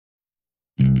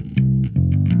Good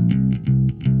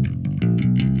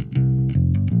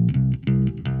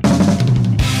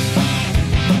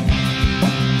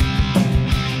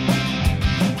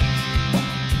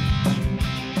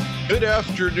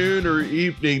afternoon or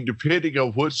evening, depending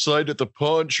on what side of the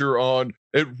pond you're on,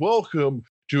 and welcome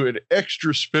to an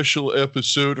extra special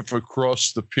episode of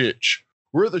Across the Pitch.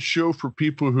 We're the show for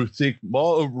people who think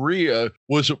Maamria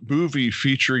was a movie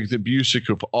featuring the music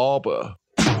of ABBA.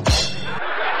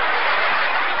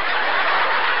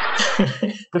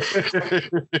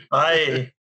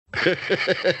 Hi.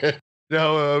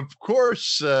 Now, of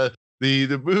course, the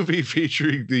movie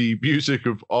featuring the music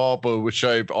of ABBA, which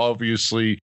I've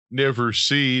obviously never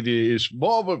seen, is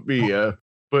Mamma Mia.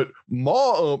 But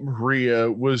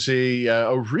Maamria was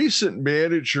a recent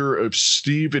manager of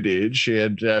Stevenage,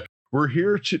 and we're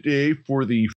here today for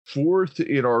the fourth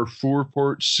in our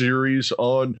four-part series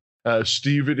on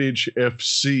Stevenage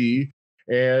F.C.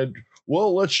 And,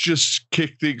 well, let's just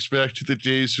kick things back to the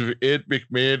days of Ed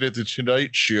McMahon at The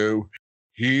Tonight Show.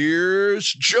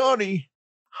 Here's Johnny.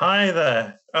 Hi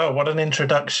there. Oh, what an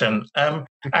introduction.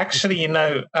 Actually,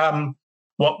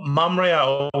 what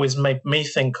Maamria always made me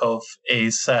think of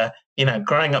is,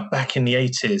 growing up back in the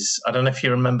 80s. I don't know if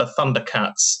you remember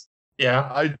Thundercats. Yeah?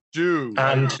 I do.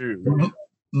 And I do.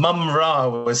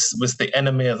 Maamria was the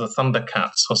enemy of the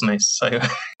Thundercats, wasn't he? So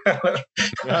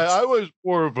I was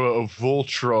more of a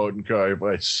Voltron guy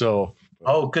myself.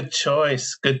 Oh, good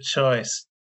choice. Good choice.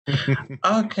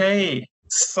 Okay.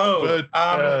 So,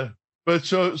 But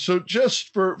so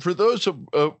just for those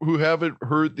who haven't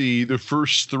heard the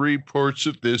first three parts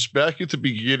of this, back at the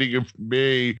beginning of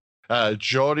May,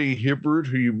 Jonny Hibberd,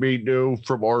 who you may know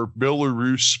from our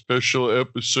Belarus special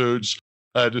episodes,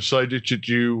 decided to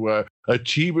do a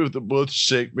Team of the Month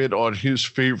segment on his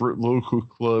favorite local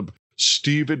club,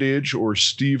 Stevenage, or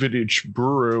Stevenage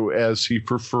Borough, as he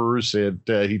prefers, and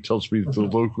he tells me that the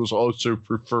locals also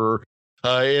prefer.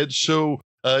 And so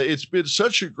it's been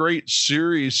such a great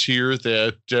series here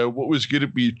that what was going to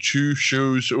be 2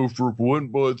 shows over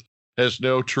 1 month has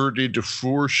now turned into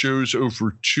 4 shows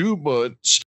over 2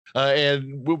 months.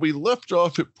 And when we left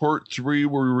off at part 3,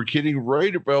 where we were getting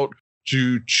right about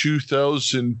to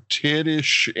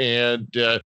 2010-ish, and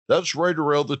that's right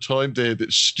around the time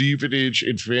that Stevenage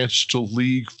advanced to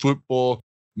league football,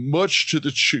 much to the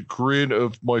chagrin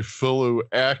of my fellow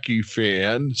Aki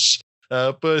fans.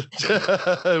 But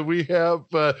we have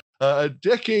a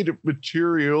decade of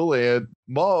material, and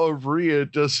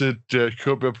Maamria doesn't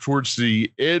come up towards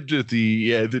the end of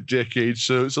the decade.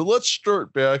 So let's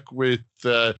start back with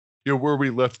where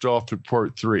we left off in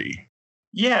part 3.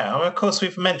 Yeah, of course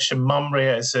we've mentioned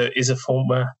Maamria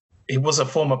he was a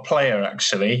former player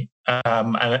actually,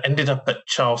 and ended up at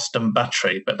Charleston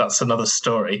Battery, but that's another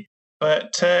story.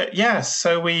 But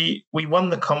so we won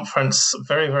the conference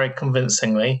very, very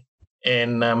convincingly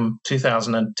in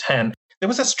 2010. There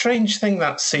was a strange thing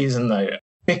that season, though,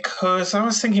 because I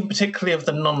was thinking particularly of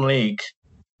the non-league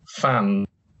fans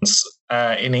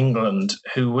in England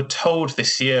who were told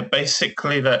this year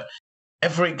basically that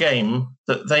every game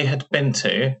that they had been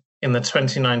to in the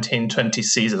 2019-20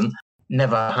 season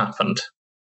never happened.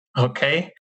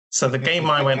 Okay? So the game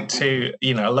I went to,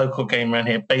 a local game around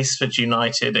here, Basford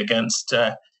United against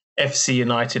FC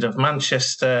United of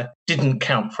Manchester, didn't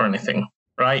count for anything.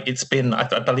 Right, it's been,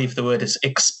 I believe the word is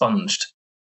expunged.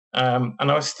 And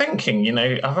I was thinking,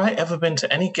 have I ever been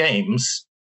to any games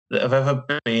that have ever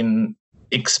been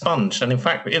expunged? And in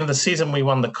fact, in the season we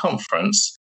won the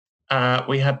conference,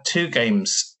 we had 2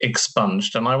 games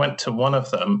expunged. And I went to one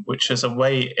of them, which was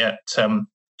away at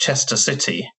Chester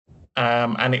City.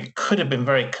 And it could have been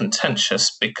very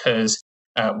contentious because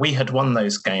we had won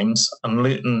those games and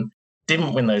Luton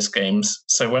didn't win those games.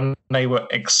 So when they were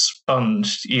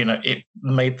expunged, it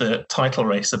made the title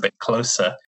race a bit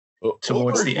closer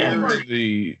towards the end.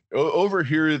 Over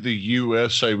here in the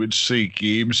U.S., I would say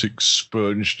games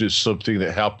expunged is something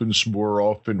that happens more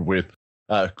often with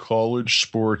college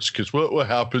sports, because what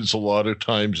happens a lot of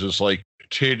times is like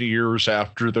 10 years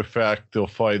after the fact, they'll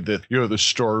find that, the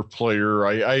star player,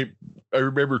 I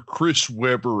remember Chris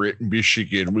Webber at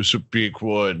Michigan was a big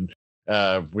one,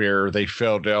 where they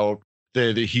found out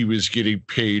that he was getting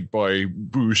paid by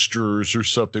boosters or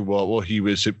something while he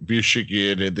was at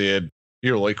Michigan, and then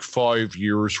 5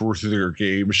 years worth of their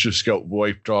games just got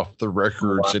wiped off the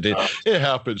records. Wow. And it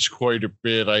happens quite a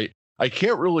bit. I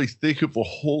can't really think of a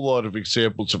whole lot of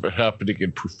examples of it happening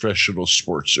in professional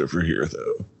sports over here,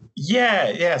 though.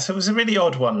 Yeah. So it was a really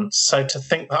odd one. So to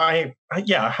think that I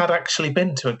had actually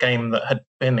been to a game that had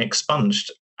been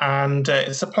expunged, and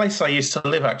it's a place I used to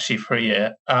live actually for a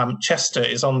year. Chester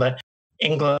is on the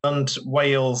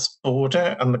England-Wales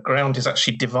border, and the ground is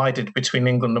actually divided between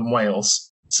England and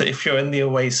Wales. So if you're in the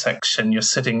away section, you're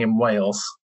sitting in Wales.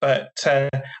 But I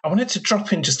wanted to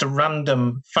drop in just a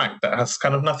random fact that has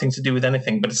kind of nothing to do with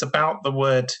anything, but it's about the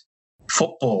word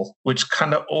football, which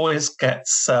kind of always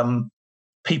gets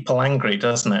people angry,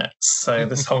 doesn't it? So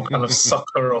this whole kind of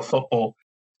soccer or football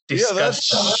discussion. Yeah,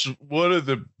 that's one of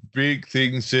the big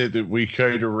things that we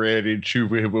kind of ran into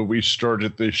when we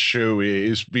started this show,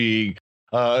 is being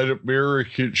an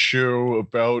American show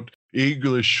about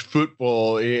English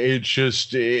football.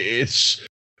 It's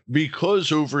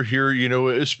because over here, you know,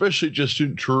 especially just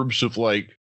in terms of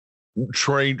like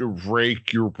trying to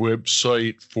rank your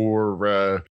website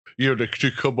for you know,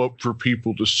 to come up for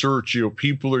people to search, you know,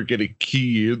 people are going to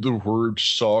key in the word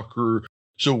soccer.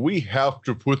 So we have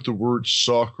to put the word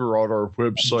soccer on our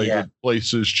website in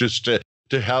places just to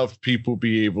have people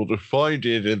be able to find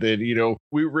it. And then, you know,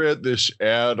 we ran this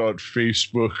ad on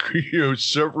Facebook, you know,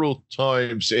 several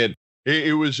times, and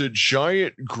it was a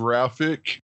giant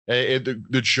graphic. And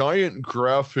the giant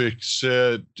graphic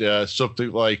said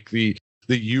something like the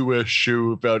U.S.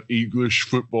 show about English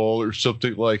football or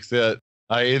something like that.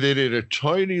 And then in a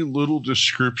tiny little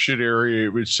description area,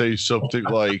 it would say something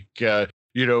like,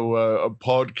 you know, a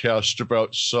podcast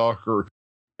about soccer.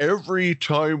 Every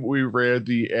time we ran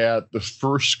the ad, the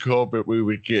first comment we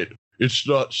would get, it's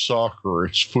not soccer,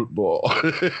 it's football.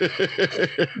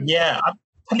 Yeah, I'll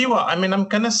tell you what, I mean, I'm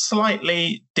going to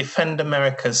slightly defend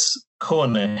America's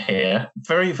corner here,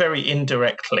 very, very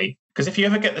indirectly. Because if you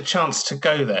ever get the chance to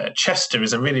go there, Chester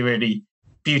is a really, really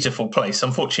beautiful place.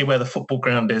 Unfortunately, where the football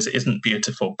ground is, it isn't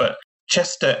beautiful. But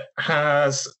Chester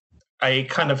has a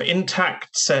kind of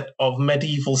intact set of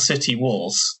medieval city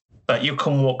walls that you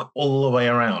can walk all the way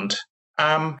around.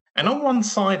 And on one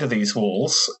side of these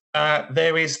walls,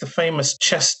 there is the famous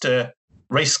Chester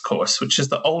Racecourse, which is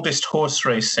the oldest horse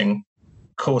racing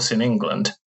course in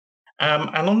England.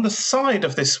 And on the side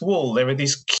of this wall, there are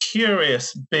these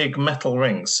curious big metal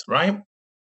rings, right?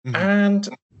 Mm-hmm. And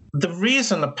the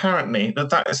reason, apparently,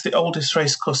 that is the oldest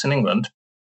racecourse in England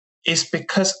is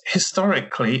because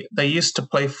historically they used to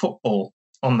play football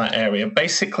on that area.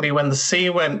 Basically, when the sea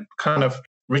went kind of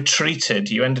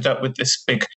retreated, you ended up with this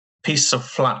big piece of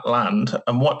flat land.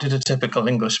 And what did a typical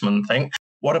Englishman think?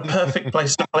 What a perfect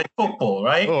place to play football,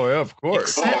 right? Oh, yeah, of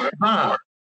course.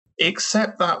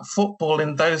 Except that football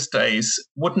in those days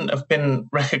wouldn't have been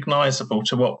recognizable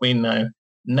to what we know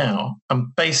now.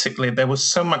 And basically, there was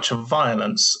so much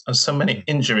violence and so many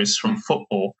injuries from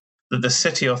football that the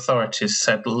city authorities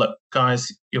said, look, guys,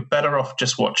 you're better off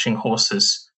just watching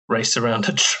horses race around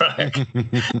a track,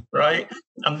 right?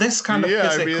 And this kind of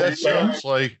physical... I mean, that sounds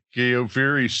like, you know,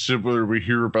 very similar. We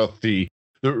hear about the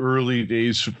early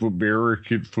days of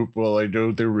American football. I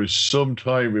know there was some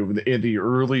time in the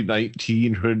early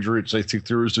 1900s, I think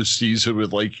there was a season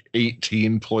with like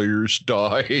 18 players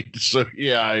died. So,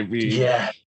 yeah, I mean...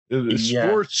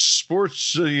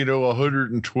 Sports, you know,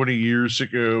 120 years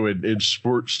ago and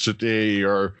sports today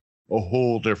are a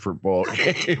whole different ball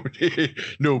game.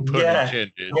 No pun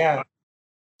intended. Yeah.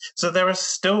 So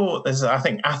I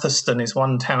think Atherstone is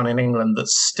one town in England that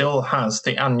still has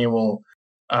the annual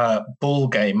ball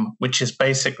game, which is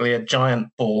basically a giant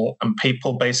ball, and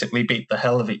people basically beat the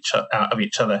hell out of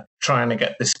each other trying to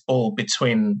get this ball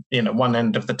between, you know, one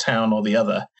end of the town or the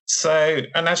other. So,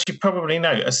 and as you probably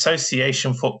know,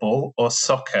 association football or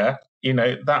soccer, you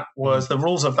know, that was the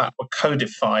rules of that were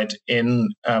codified in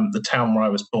the town where I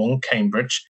was born,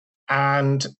 Cambridge.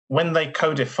 And when they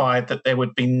codified that there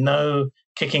would be no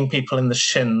kicking people in the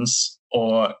shins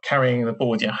or carrying the ball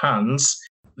with your hands,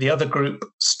 the other group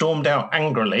stormed out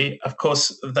angrily. Of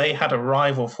course, they had a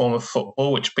rival form of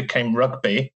football, which became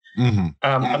rugby. Mm-hmm.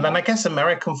 And then I guess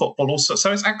American football also.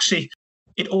 So it's actually,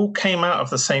 it all came out of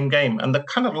the same game. And the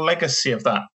kind of legacy of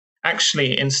that,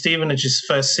 actually, in Stevenage's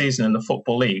first season in the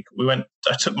Football League, I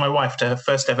took my wife to her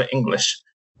first ever English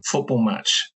football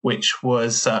match, which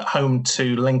was home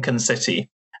to Lincoln City.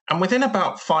 And within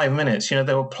about 5 minutes, you know,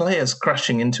 there were players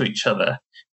crashing into each other.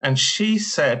 And she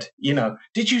said, you know,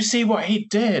 did you see what he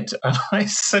did? And I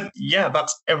said, yeah,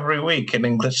 that's every week in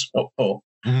English football,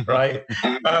 right?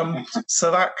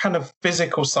 So that kind of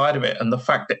physical side of it, and the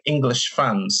fact that English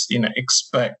fans, you know,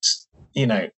 expect, you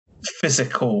know,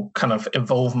 physical kind of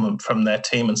involvement from their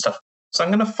team and stuff. So I'm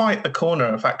going to fight the corner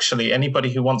of actually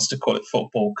anybody who wants to call it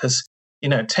football, because, you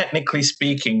know, technically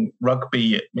speaking,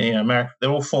 rugby, you know, America,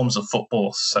 they're all forms of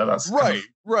football. So that's right.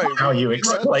 How you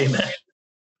explain it.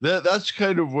 That's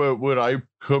kind of what I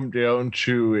come down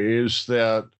to is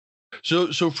that.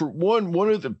 So for one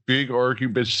of the big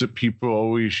arguments that people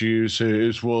always use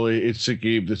is, well, it's a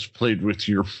game that's played with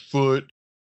your foot.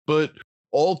 But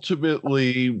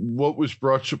ultimately, what was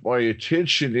brought to my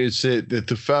attention is that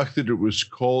the fact that it was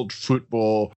called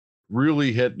football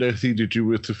really had nothing to do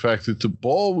with the fact that the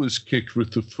ball was kicked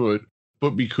with the foot,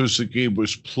 but because the game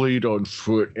was played on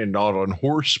foot and not on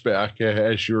horseback,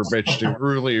 as you were mentioning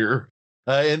earlier.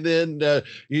 And then,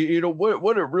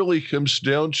 what it really comes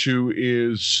down to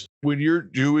is when you're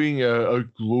doing a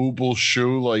global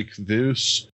show like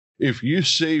this, if you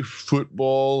say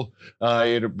football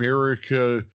in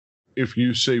America, if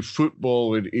you say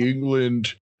football in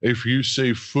England, if you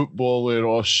say football in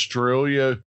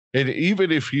Australia, and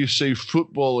even if you say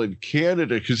football in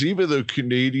Canada, because even though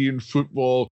Canadian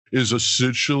football is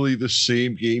essentially the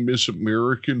same game as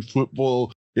American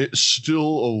football, it's still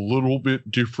a little bit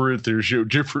different. There's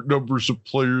different numbers of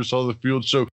players on the field.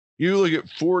 So you look at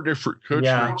 4 different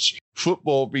countries,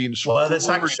 football means 4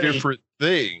 different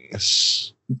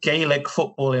things. Gaelic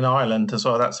football in Ireland as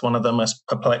well. That's one of the most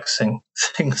perplexing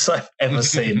things I've ever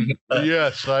seen.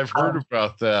 Yes, I've heard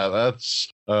about that. That's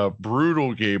a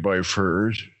brutal game, I've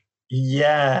heard.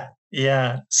 Yeah.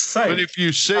 So, but if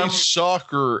you say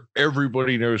soccer,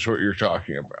 everybody knows what you're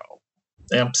talking about.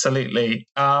 Absolutely.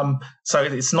 So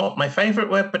it's not my favorite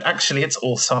word, but actually it's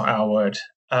also our word.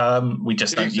 We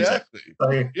just don't use it.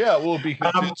 So, yeah, well,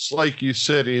 because it's like you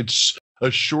said, it's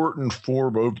a shortened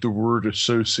form of the word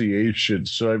association.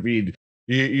 So, I mean,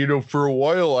 for a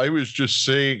while I was just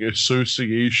saying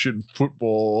association football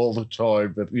all the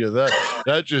time, but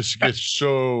that just gets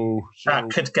so that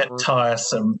could get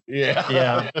tiresome.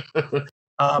 Yeah.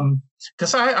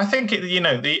 Because I think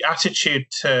the attitude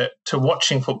to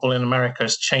watching football in America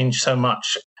has changed so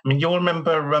much. I mean, you'll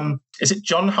remember, is it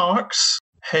John Harkes,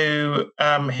 who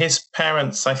his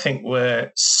parents I think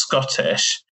were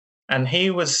Scottish, and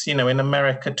he was in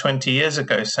America 20 years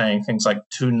ago saying things like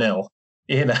 2-0.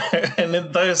 And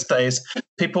in those days,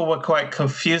 people were quite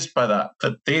confused by that.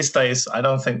 But these days, I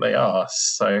don't think they are.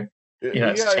 So,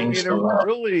 it's changed a lot.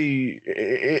 Really,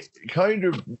 it kind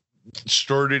of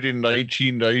started in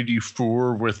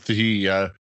 1994 with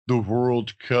the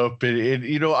World Cup.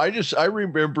 And I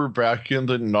remember back in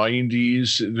the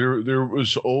 90s, there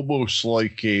was almost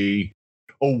like a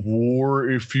war,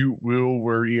 if you will,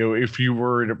 where, if you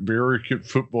were an American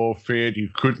football fan, you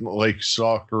couldn't like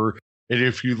soccer. And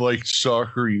if you liked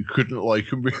soccer, you couldn't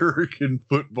like American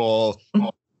football.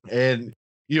 And,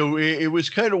 it was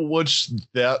kind of once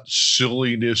that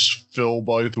silliness fell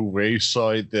by the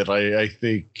wayside that I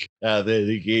think that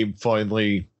the game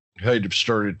finally kind of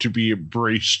started to be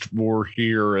embraced more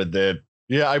here. And then,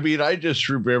 I just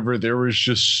remember there was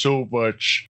just so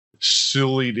much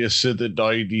silliness in the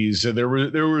 90s. And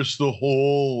there was the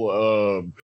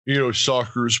whole,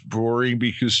 soccer's boring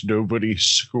because nobody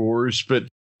scores. But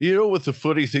what the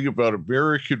funny thing about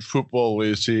American football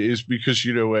is because,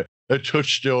 a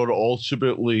touchdown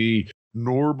ultimately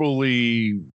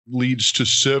normally leads to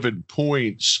 7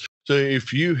 points. So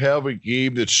if you have a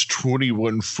game that's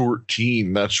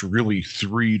 21-14, that's really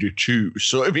 3-2.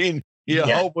 So,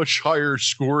 how much higher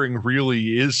scoring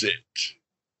really is it?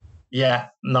 Yeah,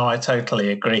 no, I totally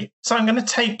agree. So I'm going to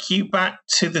take you back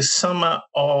to the summer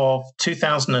of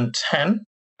 2010.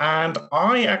 And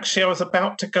I was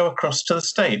about to go across to the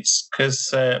States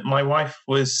because my wife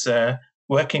was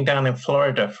working down in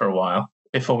Florida for a while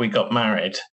before we got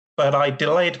married. But I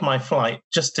delayed my flight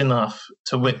just enough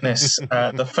to witness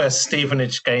the first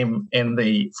Stevenage game in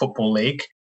the Football League.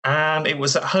 And it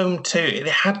was at home too. It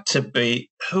had to be,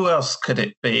 who else could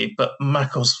it be but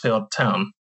Macclesfield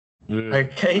Town?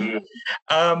 Okay.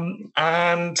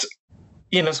 And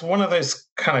it's one of those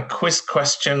kind of quiz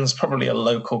questions, probably a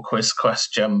local quiz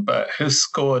question, but who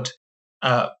scored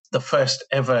the first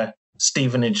ever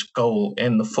Stevenage goal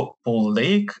in the Football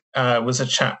League was a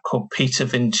chap called Peter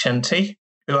Vincenti,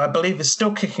 who I believe is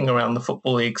still kicking around the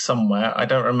Football League somewhere. I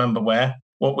don't remember where,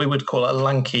 what we would call a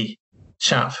lanky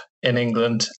chap in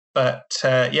England. But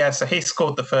so he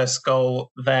scored the first goal.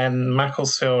 Then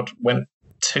Macclesfield went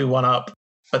 2-1 up.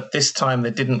 But this time they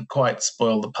didn't quite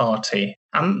spoil the party.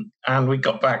 And we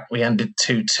got back, we ended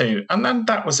 2-2. And then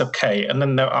that was okay. And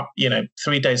then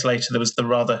 3 days later, there was the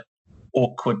rather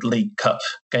awkward League Cup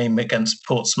game against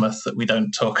Portsmouth that we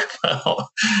don't talk about.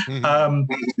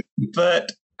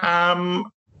 But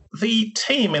the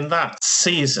team in that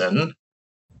season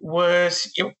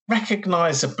was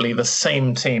recognisably the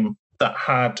same team that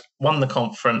had won the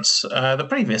conference the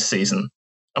previous season.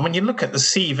 And when you look at the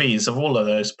CVs of all of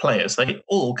those players, they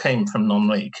all came from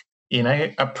non-league.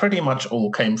 Pretty much all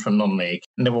came from non-league.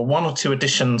 And there were 1 or 2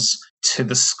 additions to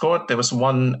the squad. There was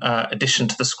one addition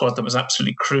to the squad that was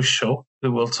absolutely crucial,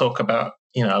 who we'll talk about,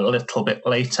 a little bit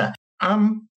later.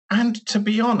 And to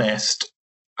be honest,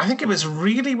 I think it was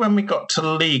really when we got to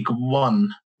League One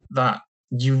that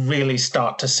you really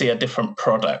start to see a different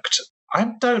product.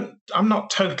 I'm not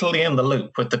totally in the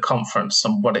loop with the conference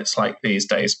and what it's like these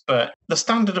days, but the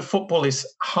standard of football is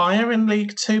higher in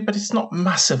League Two, but it's not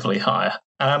massively higher.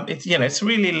 It's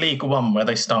really League One where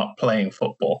they start playing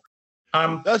football.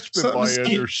 That's been my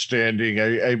understanding.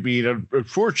 I mean,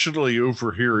 unfortunately,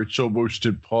 over here, it's almost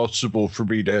impossible for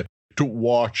me to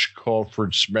watch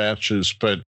conference matches.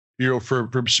 But,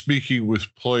 from speaking with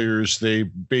players, they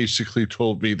basically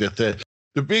told me that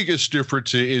the biggest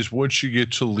difference is once you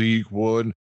get to League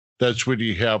One, that's when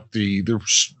you have the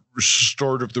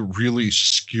start of the really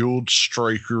skilled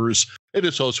strikers. And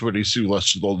it's also when you see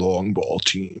less of the long ball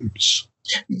teams.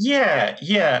 Yeah.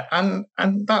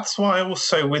 And that's why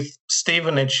also with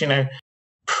Stevenage,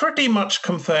 pretty much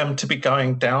confirmed to be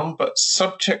going down, but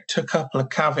subject to a couple of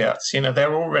caveats.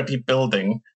 They're already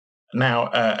building now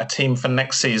a team for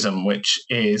next season, which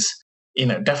is,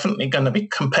 definitely going to be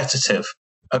competitive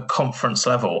at conference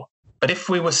level. But if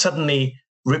we were suddenly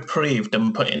reprieved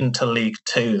and put into League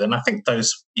Two, then I think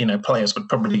those, players would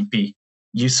probably be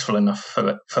useful enough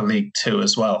for League Two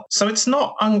as well. So it's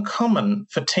not uncommon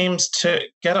for teams to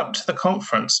get up to the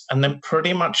conference and then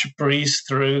pretty much breeze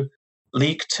through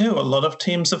League Two. A lot of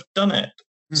teams have done it.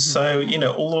 Mm-hmm. So,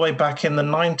 all the way back in the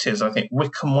 90s, I think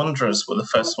Wycombe Wanderers were the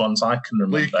first ones I can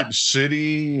remember. Lincoln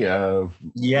City.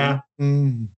 Yeah.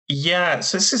 Yeah,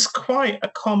 so this is quite a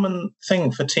common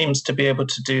thing for teams to be able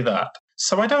to do that.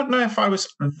 So I don't know if I was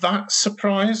that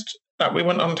surprised that we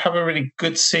went on to have a really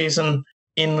good season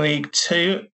in League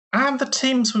Two. And the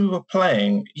teams we were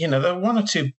playing, there were one or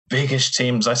two biggish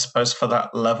teams, I suppose, for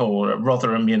that level,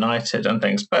 Rotherham United and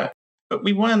things. But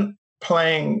we weren't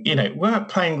playing,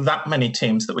 that many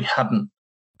teams that we hadn't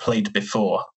played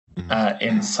before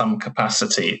in some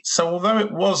capacity. So although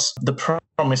it was the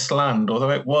promised land, although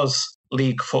it was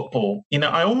league football,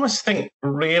 I almost think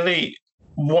really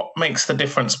what makes the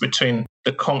difference between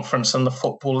the conference and the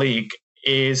Football League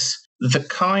is the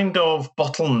kind of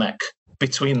bottleneck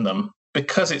between them,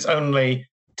 because it's only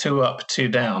 2 up, 2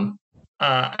 down,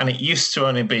 and it used to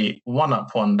only be 1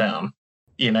 up, 1 down.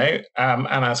 And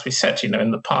as we said,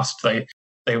 in the past,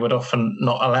 they would often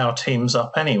not allow teams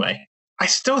up anyway. I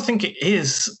still think it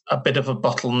is a bit of a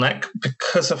bottleneck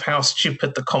because of how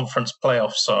stupid the conference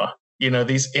playoffs are.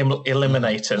 These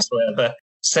eliminators where the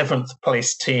 7th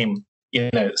place team,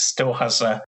 still has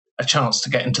a chance to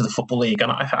get into the Football League.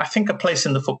 And I think a place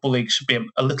in the Football League should be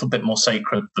a little bit more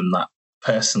sacred than that,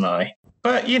 personally.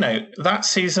 But, that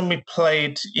season we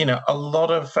played, a lot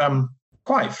of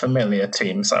quite familiar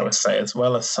teams, I would say, as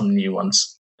well as some new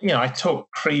ones. I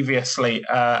talked previously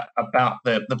about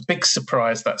the big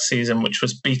surprise that season, which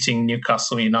was beating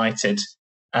Newcastle United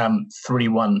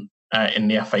 3-1 in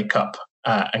the FA Cup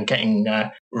and getting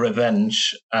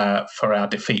revenge for our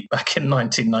defeat back in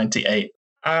 1998.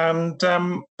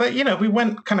 But, we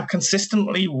went kind of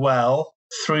consistently well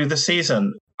through the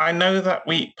season. I know that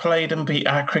we played and beat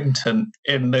Accrington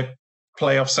in the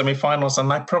playoff semi-finals,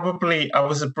 and I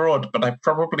was abroad, but I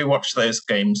probably watched those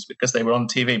games because they were on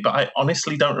TV, but I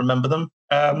honestly don't remember them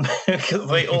because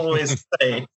they always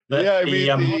say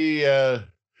that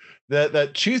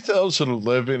that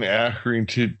 2011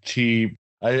 Accrington team,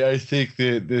 I think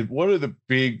that one of the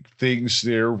big things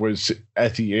there was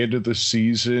at the end of the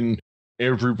season,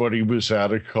 everybody was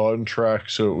out of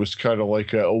contract, so it was kind of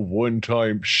like a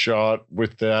one-time shot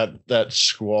with that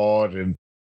squad. And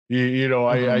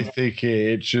I think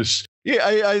it's just,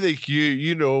 I think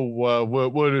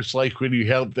what it's like when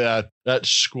you have that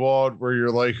squad where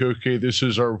you're like, okay, this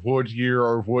is our 1 year,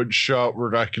 our one shot.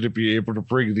 We're not going to be able to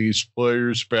bring these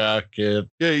players back. And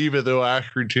even though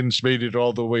Accrington's made it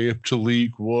all the way up to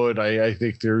League One, I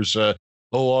think there's a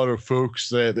lot of folks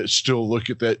that still look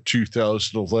at that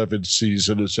 2011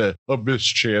 season as a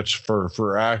missed chance for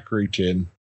Accrington.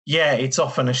 Yeah, it's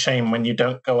often a shame when you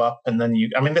don't go up and then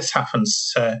this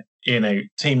happens to,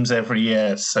 teams every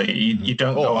year. So you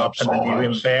don't go up absolutely. And then you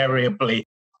invariably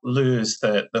lose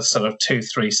the sort of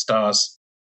 2-3 stars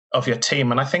of your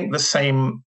team. And I think the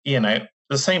same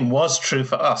was true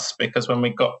for us, because when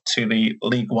we got to the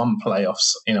League One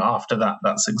playoffs, after that,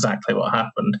 that's exactly what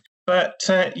happened. But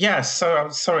so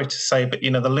I'm sorry to say, but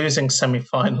the losing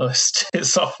semi-finalist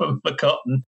is often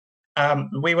forgotten.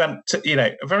 We went to,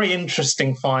 a very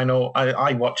interesting final.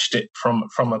 I watched it from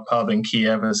a pub in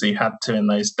Kiev, as you had to in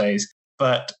those days.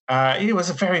 But it was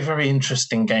a very, very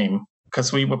interesting game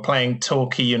because we were playing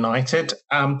Torquay United.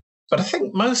 But I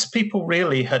think most people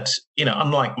really had,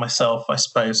 unlike myself, I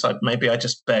suppose, maybe I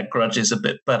just bear grudges a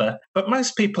bit better. But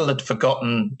most people had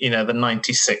forgotten, the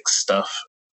 96 stuff.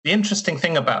 the interesting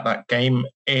thing about that game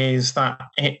is that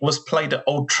it was played at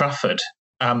Old Trafford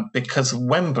because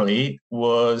Wembley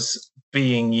was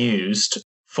being used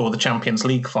for the Champions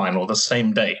League final the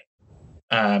same day.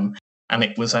 And I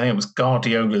think it was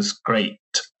Guardiola's great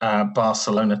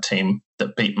Barcelona team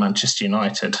that beat Manchester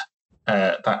United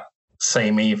that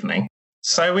same evening.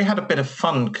 So we had a bit of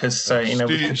fun because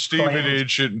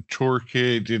Stevenage and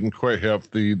Torquay didn't quite have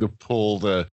the pull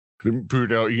that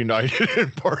boot out United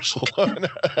and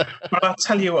Barcelona. But I'll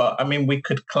tell you what, I mean, we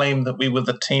could claim that we were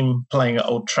the team playing at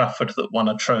Old Trafford that won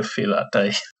a trophy that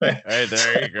day. Hey,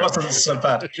 there you go. It wasn't so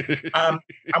bad. And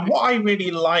what I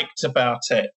really liked about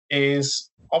it is,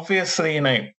 obviously,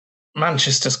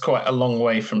 Manchester's quite a long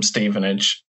way from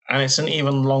Stevenage, and it's an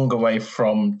even longer way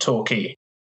from Torquay.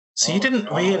 So you didn't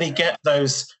really get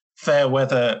those fair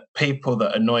weather people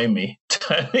that annoy me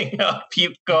turning up.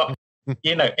 You've got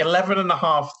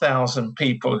 11,500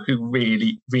 people who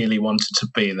really, really wanted to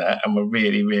be there and were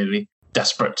really, really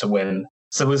desperate to win.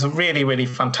 So it was a really, really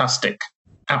fantastic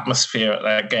atmosphere at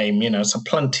that game. So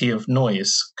plenty of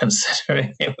noise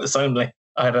considering it was only,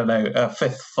 a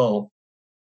fifth full.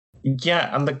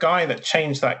 Yeah, and the guy that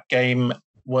changed that game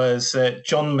was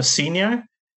John Massinho.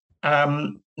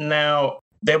 Now,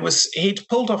 he'd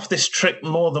pulled off this trick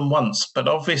more than once, but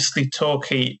obviously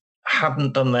Torquay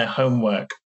hadn't done their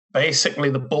homework. Basically,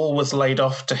 the ball was laid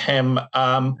off to him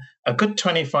a good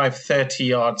 25, 30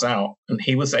 yards out, and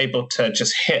he was able to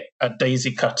just hit a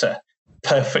daisy cutter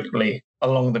perfectly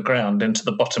along the ground into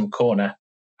the bottom corner.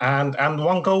 And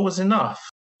one goal was enough.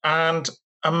 And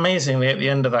amazingly, at the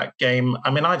end of that game,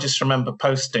 I mean, I just remember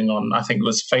posting on, I think it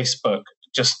was Facebook,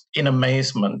 just in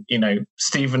amazement,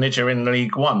 Stevenage are in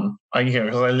League One. I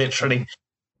literally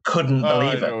couldn't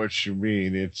believe it. I know what you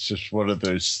mean. It's just one of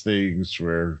those things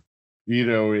where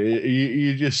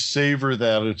you just savor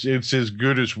that. It's as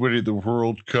good as winning the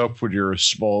World Cup when you're a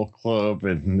small club.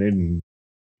 And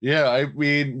yeah, I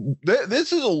mean,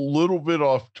 this is a little bit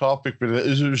off topic, but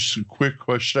this is just a quick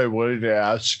question I wanted to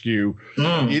ask you.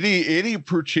 Any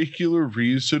particular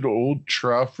reason Old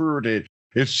Trafford,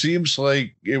 it seems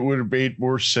like it would have made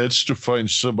more sense to find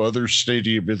some other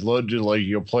stadium in London, like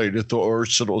playing at the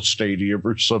Arsenal Stadium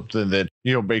or something that,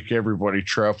 make everybody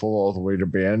travel all the way to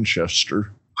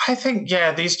Manchester. I think,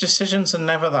 these decisions are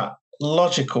never that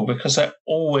logical because they're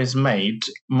always made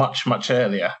much, much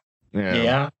earlier.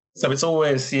 Yeah. So it's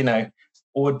always,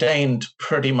 ordained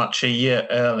pretty much a year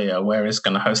earlier where it's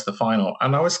going to host the final.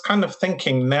 And I was kind of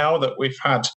thinking now that we've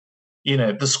had,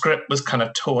 the script was kind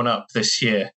of torn up this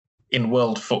year in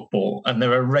world football and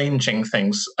they're arranging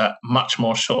things at much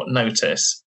more short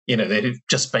notice. They've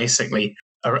just basically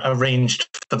arranged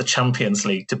for the Champions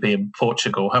League to be in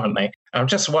Portugal, haven't they? I'm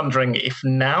just wondering if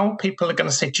now people are going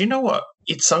to say, do you know what?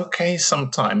 It's okay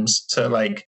sometimes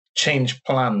to change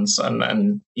plans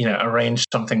and arrange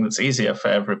something that's easier for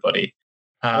everybody.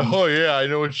 I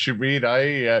know what you mean.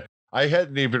 I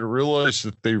hadn't even realized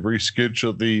that they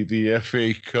rescheduled the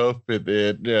FA Cup and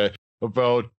then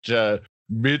about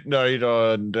midnight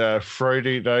on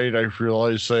Friday night, I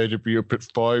realized I had to be up at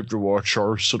 5 to watch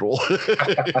Arsenal.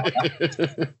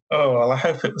 Oh, well, I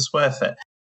hope it was worth it.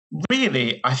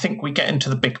 Really, I think we get into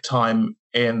the big time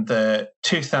in the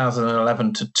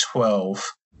 2011 to 12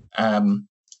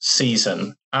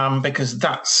 season because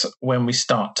that's when we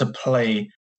start to play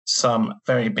some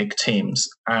very big teams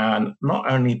and not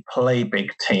only play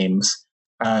big teams,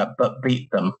 but beat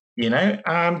them,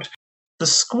 and the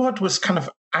squad was kind of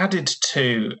added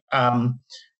to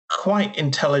quite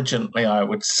intelligently, I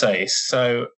would say.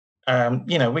 So,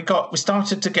 we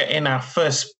started to get in our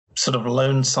first sort of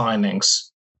loan signings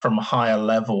from higher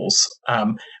levels.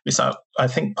 We saw, I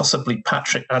think, possibly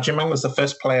Patrick Adjumang was the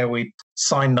first player we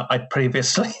signed that I'd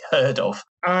previously heard of.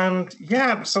 And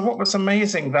so what was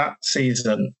amazing that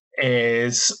season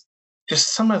is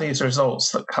just some of these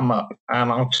results that come up,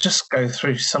 and I'll just go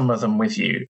through some of them with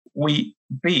you. We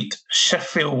beat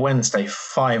Sheffield Wednesday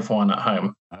 5-1 at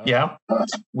home. Oh. Yeah.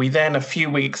 We then a few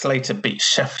weeks later beat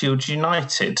Sheffield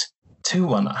United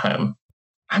 2-1 at home.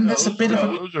 And there's a bit of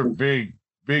those are big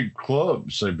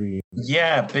clubs. I mean,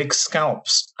 big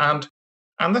scalps. And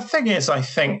the thing is, I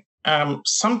think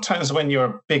sometimes when you're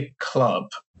a big club,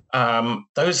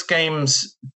 those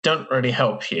games don't really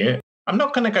help you. I'm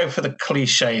not going to go for the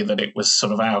cliche that it was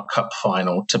sort of our cup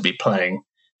final to be playing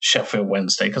Sheffield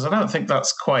Wednesday, because I don't think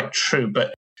that's quite true.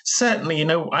 But certainly,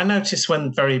 I notice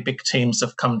when very big teams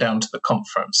have come down to the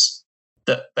conference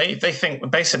that they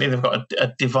think basically they've got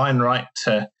a divine right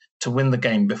to win the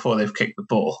game before they've kicked the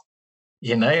ball.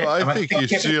 Well, I think you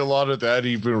see a lot of that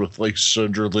even with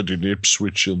Sunderland and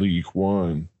Ipswich in League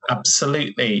One.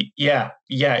 Absolutely. Yeah,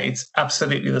 it's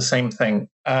absolutely the same thing.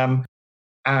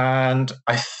 And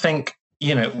I think,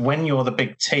 when you're the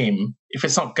big team, if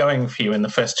it's not going for you in the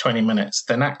first 20 minutes,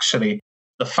 then actually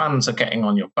the fans are getting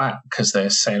on your back because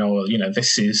they're saying, oh, well,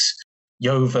 this is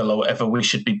Yeovil or whatever, we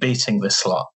should be beating this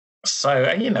lot. So,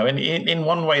 in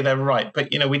one way they're right. But,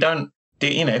 we don't,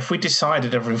 if we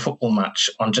decided every football match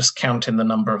on just counting the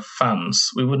number of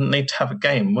fans, we wouldn't need to have a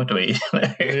game, would we?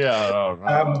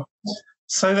 Yeah.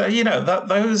 So,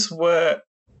 those were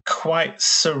quite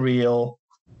surreal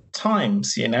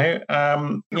times,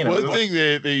 One thing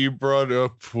that you brought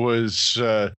up was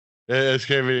it's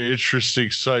kind of an interesting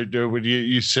side note when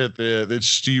you said that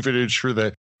Stevenage for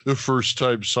the first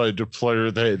time signed a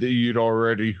player that you'd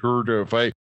already heard of.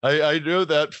 I know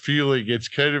that feeling. It's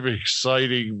kind of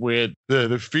exciting when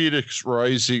the Phoenix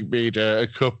Rising made a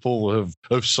couple of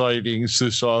signings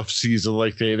this offseason.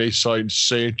 Like they signed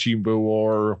Santi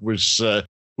Moar was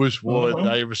one. Mm-hmm.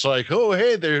 I was like, oh,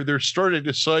 hey, they're starting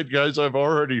to sign guys I've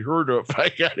already heard of. I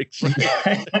got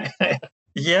excited.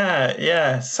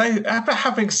 Yeah. So,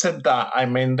 having said that, I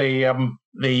mean, the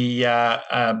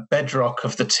bedrock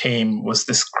of the team was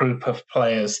this group of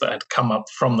players that had come up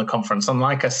from the conference. And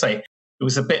like I say, it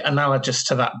was a bit analogous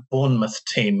to that Bournemouth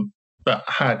team that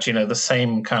had, the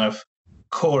same kind of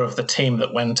core of the team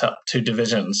that went up 2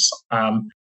 divisions.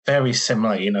 Very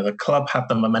similar, the club had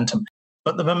the momentum.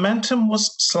 But the momentum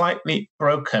was slightly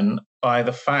broken by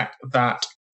the fact that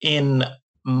in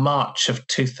March of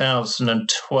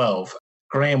 2012,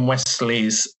 Graham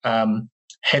Wesley's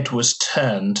head was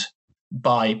turned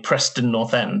by Preston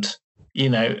North End,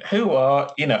 who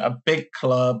are, a big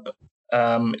club,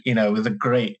 with a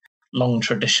great long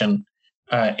tradition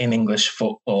in English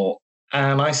football.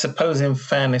 And I suppose in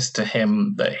fairness to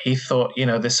him that he thought,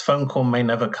 this phone call may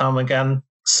never come again.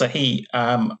 So he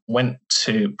went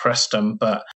to Preston,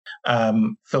 but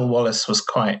Phil Wallace was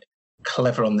quite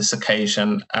clever on this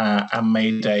occasion and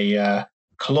made a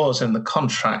clause in the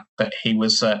contract that he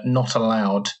was not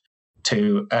allowed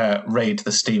to raid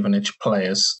the Stevenage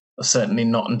players, certainly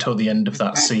not until the end of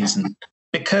that season.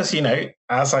 Because,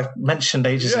 as I mentioned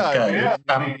ages ago...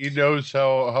 he knows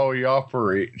how he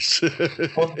operates.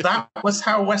 Well, that was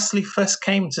how Wesley first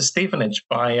came to Stevenage,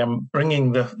 by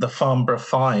bringing the Farnborough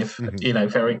Five,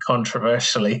 very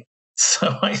controversially.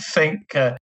 So I think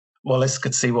Wallace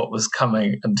could see what was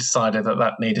coming and decided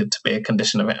that needed to be a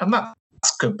condition of it. And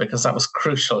that's good, because that was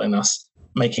crucial in us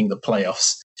making the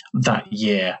playoffs that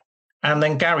year. And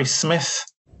then Gary Smith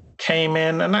came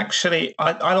in, and actually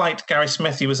I liked Gary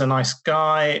Smith. He was a nice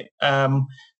guy,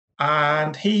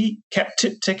 and he kept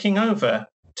it ticking over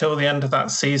till the end of that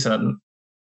season.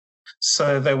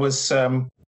 So there was,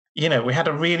 we had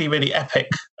a really, really epic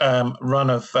run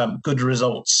of good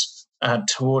results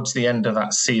towards the end of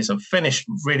that season. Finished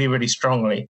really, really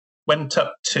strongly. Went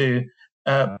up to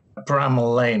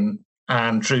Bramall Lane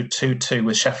and drew 2-2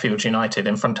 with Sheffield United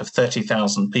in front of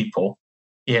 30,000 people.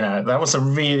 That was a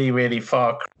really, really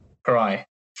far cry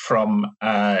from,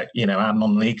 our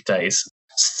non-league days.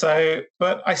 So,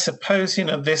 but I suppose,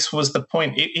 this was the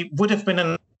point. It would have been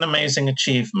an amazing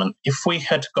achievement if we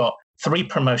had got 3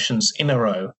 promotions in a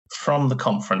row from the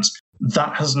conference.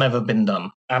 That has never been done.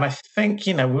 And I think,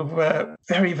 we were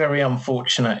very, very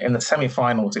unfortunate in the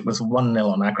semi-finals. It was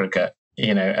 1-0 on aggregate,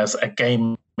 as a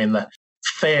game in the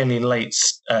fairly late,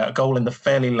 goal in the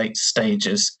fairly late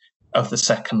stages of the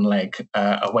second leg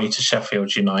away to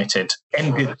Sheffield United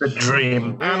ended the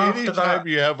dream. And after that,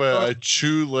 you have a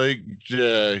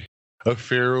 2-legged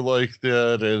affair like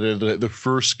that, and then the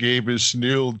first game is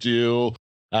 0-0,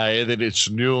 and then it's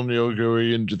 0-0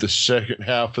 going into the second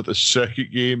half of the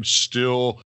second game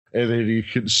still, and then you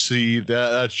can see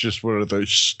that's just one of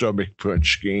those stomach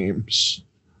punch games.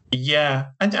 Yeah,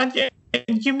 and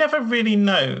you never really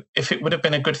know if it would have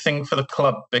been a good thing for the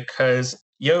club, because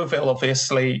Yeovil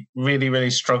obviously really,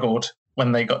 really struggled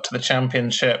when they got to the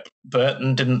Championship.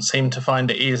 Burton didn't seem to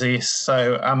find it easy.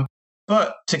 So,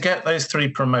 but to get those 3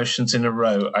 promotions in a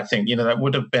row, I think, that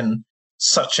would have been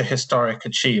such a historic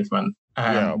achievement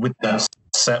with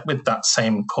that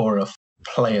same core of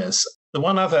players. The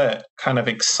one other kind of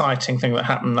exciting thing that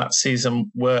happened that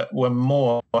season were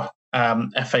more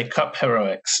FA Cup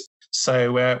heroics.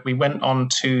 So we went on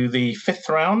to the 5th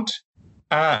round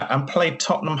and played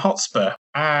Tottenham Hotspur.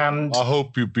 And I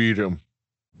hope you beat them.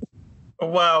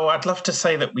 Well, I'd love to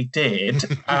say that we did.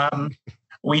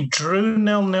 We drew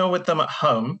 0-0 with them at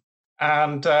home.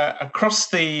 And across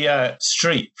the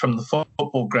street from the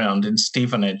football ground in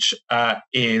Stevenage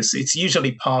it's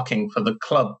usually parking for the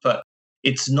club, but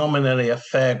it's nominally a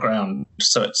fairground.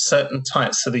 So at certain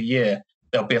times of the year,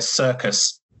 there'll be a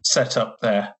circus set up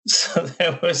there. So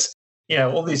there was,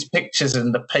 all these pictures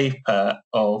in the paper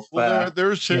of. Well,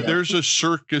 there's a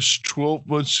circus 12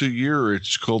 months a year.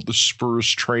 It's called the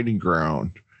Spurs Training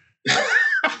Ground.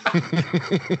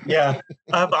 Yeah,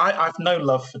 I've no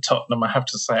love for Tottenham. I have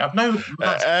to say, I've no.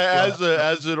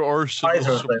 As an Arsenal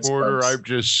supporter, I'm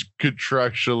just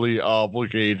contractually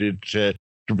obligated to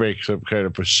make some kind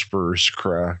of a Spurs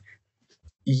crack.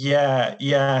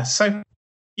 Yeah. So,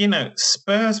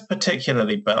 Spurs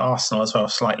particularly, but Arsenal as well,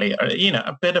 slightly.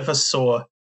 A bit of a sore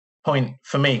point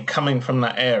for me coming from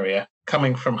that area,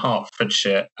 coming from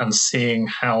Hertfordshire, and seeing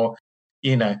how,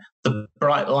 the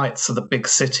bright lights of the big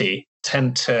city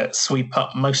tend to sweep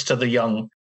up most of the young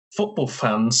football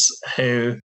fans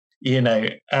who,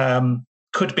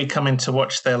 could be coming to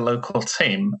watch their local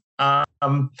team. God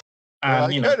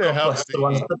bless the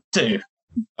ones that do.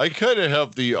 I kind of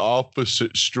have the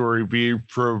opposite story being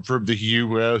from the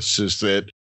U.S. is that,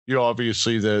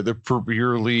 obviously the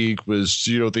Premier League was,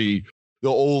 the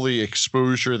only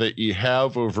exposure that you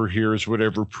have over here is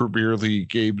whatever Premier League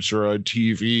games are on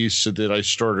TV. So then I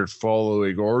started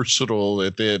following Arsenal,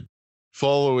 and then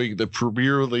following the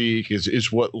Premier League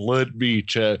is what led me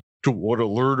to want to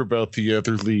learn about the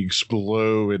other leagues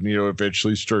below and,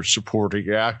 eventually start supporting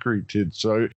Accrington.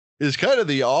 So it's kind of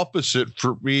the opposite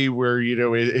for me where,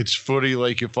 it's funny.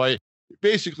 Like if I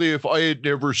had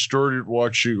never started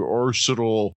watching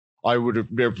Arsenal, I would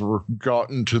have never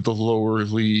gotten to the lower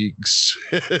leagues.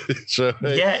 So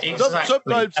yeah, exactly.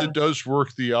 Sometimes it does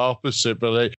work the opposite,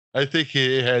 but I think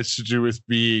it has to do with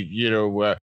being,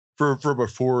 from a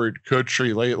foreign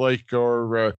country, like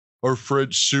our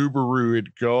friend Subaru in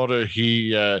Ghana.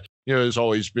 He, has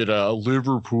always been a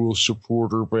Liverpool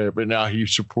supporter, but now he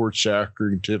supports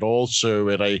Accrington also.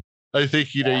 And I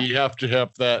think, you have to have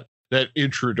that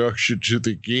introduction to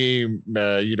the game,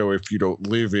 if you don't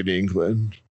live in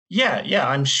England. Yeah,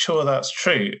 I'm sure that's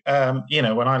true.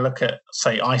 When I look at,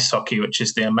 say, ice hockey, which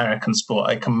is the American sport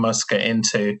I can most get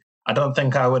into, I don't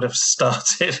think I would have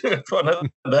started with one of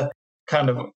the kind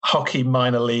of hockey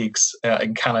minor leagues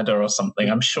in Canada or something.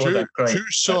 I'm sure they're great.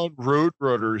 Tucson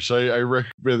Roadrunners. I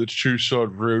recommend the Tucson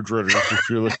Roadrunners if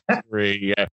you're looking for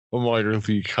a minor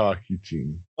league hockey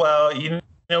team. Well, you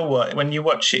know what? When you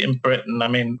watch it in Britain, I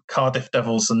mean, Cardiff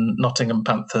Devils and Nottingham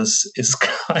Panthers is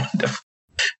kind of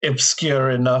obscure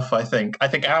enough, I think. I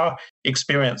think our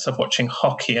experience of watching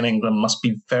hockey in England must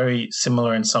be very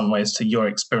similar in some ways to your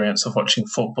experience of watching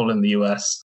football in the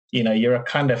US. You're a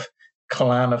kind of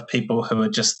clan of people who are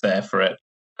just there for it.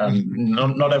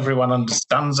 Not everyone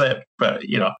understands it, but,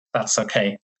 that's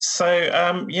okay.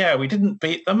 So, we didn't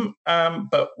beat them,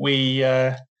 but we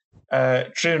drew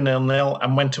 0-0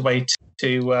 and went away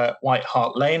to White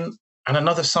Hart Lane. And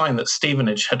another sign that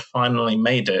Stevenage had finally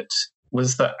made it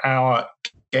was that our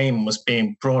game was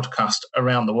being broadcast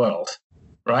around the world,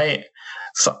 right?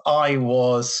 So I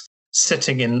was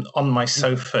sitting on my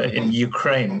sofa in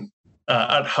Ukraine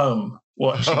at home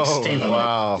watching Stevenage.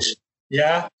 Wow.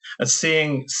 Yeah, and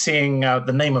seeing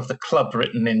the name of the club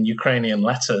written in Ukrainian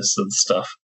letters and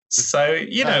stuff. So,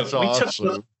 That's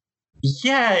awesome.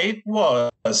 Yeah, it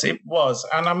was.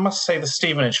 And I must say the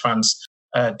Stevenage fans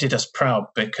did us proud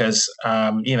because,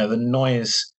 the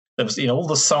noise, there was, all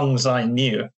the songs I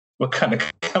knew were kind of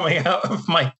coming out of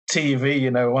my TV,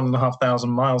 1,500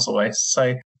 miles away.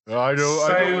 So I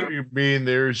know what you mean.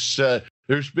 There's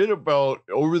been about,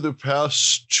 over the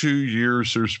past 2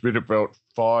 years, there's been about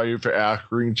 5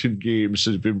 Accrington games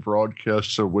that have been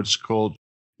broadcast on what's called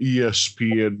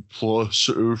ESPN Plus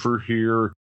over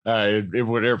here. And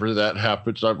whenever that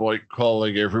happens, I'm like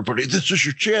calling everybody, this is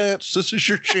your chance. This is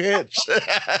your chance.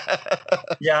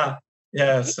 Yeah,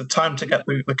 it's the time to get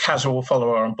the casual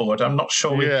follower on board. I'm not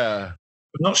sure we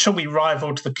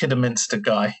rivaled the Kidderminster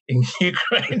guy in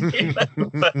Ukraine. But,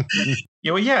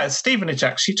 Stevenage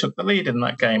actually took the lead in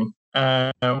that game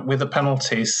with the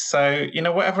penalties. So,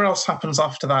 whatever else happens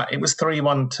after that, it was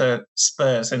 3-1 to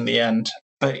Spurs in the end.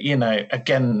 But,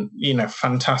 again,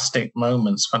 fantastic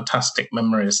moments, fantastic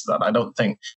memories that I don't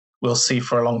think we'll see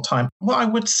for a long time. What I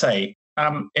would say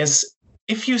is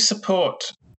if you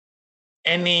support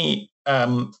any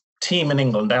team in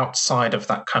England outside of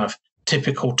that kind of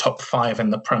typical top 5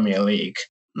 in the Premier League,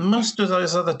 most of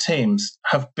those other teams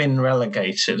have been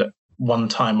relegated at one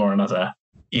time or another.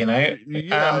 I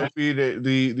mean,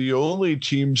 the only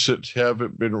teams that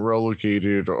haven't been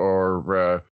relegated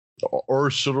are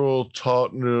Arsenal,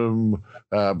 Tottenham,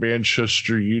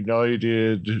 Manchester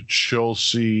United,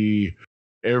 Chelsea,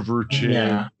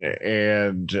 Everton,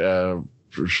 and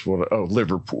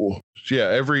Liverpool.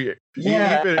 Yeah,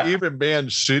 even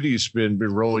Man City's been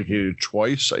relegated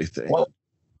twice, I think. Well,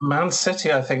 Man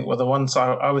City, I think, were the ones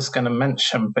I was going to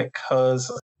mention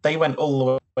because they went all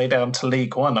the way down to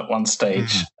League One at one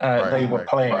stage. They were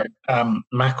playing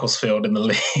Macclesfield in the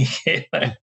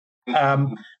league.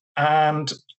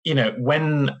 And,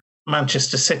 when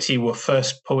Manchester City were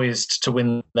first poised to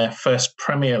win their first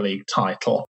Premier League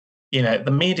title,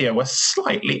 the media were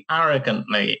slightly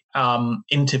arrogantly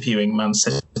interviewing Man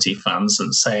City fans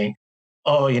and saying,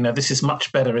 oh, this is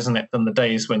much better, isn't it, than the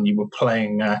days when you were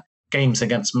playing games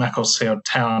against Macclesfield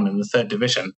Town in the third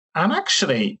division. And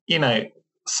actually,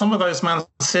 some of those Man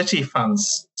City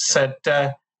fans said,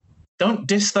 don't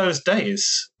diss those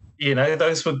days.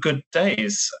 Those were good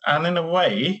days. And in a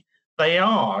way, they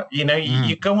are.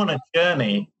 You go on a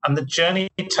journey, and the journey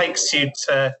takes you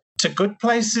to good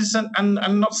places and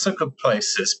not so good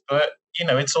places. But,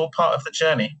 it's all part of the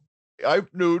journey.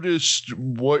 I've noticed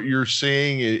what you're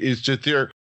saying is that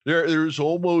there's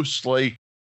almost like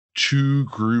two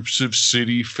groups of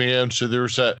City fans. So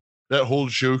there's that whole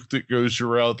joke that goes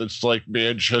around that's like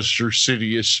Manchester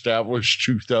City established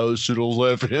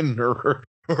 2011 or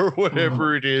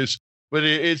whatever it is. But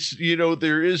it's,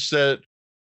 there is that,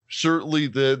 certainly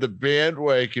the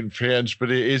bandwagon fans, but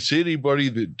it's anybody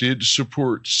that did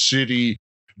support City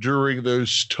during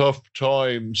those tough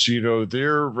times.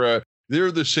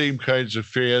 They're the same kinds of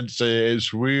fans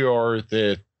as we are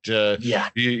that,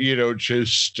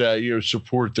 just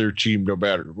support their team no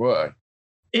matter what.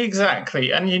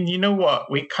 Exactly. And you know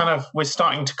what? We're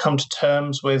starting to come to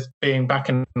terms with being back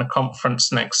in the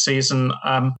conference next season.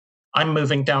 I'm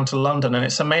moving down to London, and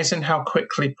it's amazing how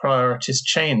quickly priorities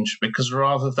change, because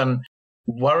rather than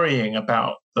worrying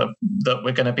about that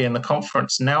we're going to be in the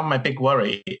conference, now my big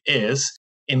worry is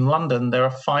in London, there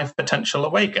are 5 potential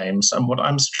away games. And what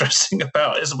I'm stressing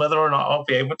about is whether or not I'll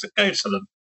be able to go to them.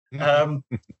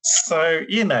 So,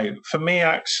 for me,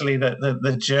 actually,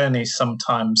 the journey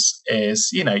sometimes is,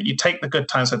 you take the good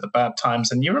times with the bad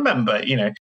times, and you remember,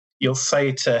 you'll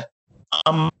say to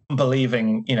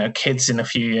unbelieving, kids in a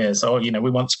few years,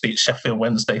 we once beat Sheffield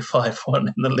Wednesday 5-1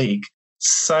 in the league.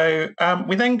 So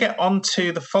we then get on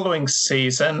to the following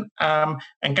season,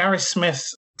 and Gary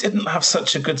Smith didn't have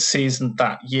such a good season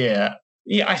that year.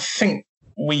 Yeah, I think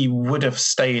we would have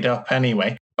stayed up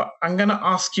anyway. But I'm going to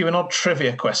ask you an odd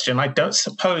trivia question. I don't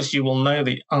suppose you will know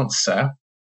the answer,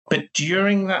 but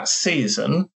during that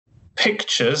season,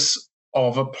 pictures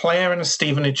of a player in a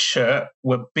Stevenage shirt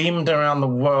were beamed around the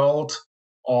world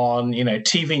on,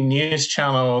 TV news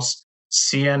channels,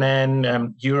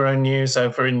 CNN, Euronews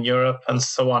over in Europe, and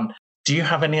so on. Do you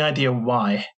have any idea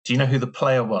why? Do you know who the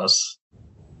player was?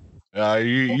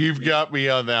 You've got me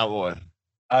on that one.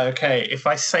 Okay, if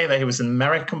I say that he was an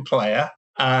American player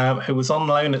who was on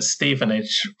loan at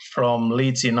Stevenage from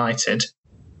Leeds United,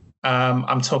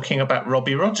 I'm talking about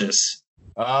Robbie Rogers.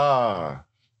 Ah.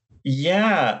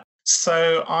 Yeah.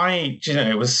 So I,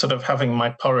 was sort of having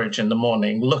my porridge in the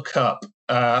morning, look up.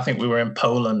 I think we were in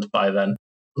Poland by then.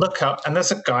 Look up, and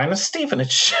there's a guy in a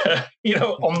Stevenage shirt,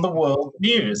 on the world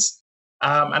news.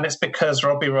 And it's because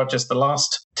Robbie Rogers, the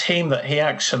last team that he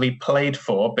actually played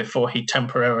for before he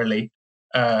temporarily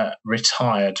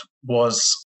retired,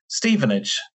 was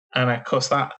Stevenage. And of course,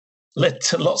 that led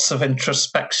to lots of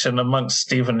introspection amongst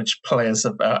Stevenage players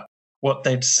about what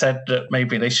they'd said that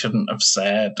maybe they shouldn't have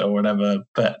said or whatever.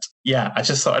 But yeah, I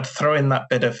just thought I'd throw in that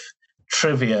bit of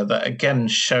trivia that again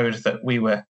showed that we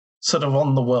were sort of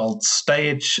on the world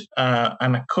stage.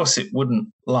 And of course, it wouldn't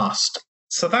last.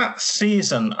 So that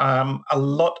season, a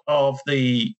lot of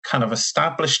the kind of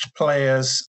established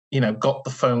players, got the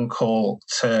phone call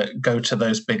to go to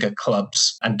those bigger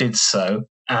clubs and did so.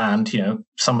 And,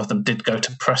 some of them did go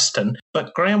to Preston.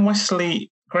 But Graham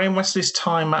Wesley's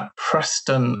time at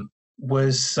Preston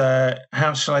was,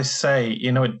 how shall I say,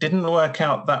 it didn't work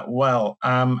out that well.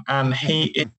 And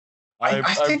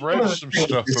I've read some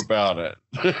stuff about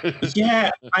it.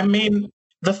 Yeah, I mean,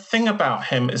 the thing about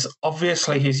him is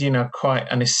obviously he's, quite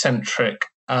an eccentric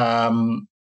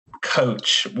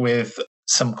coach with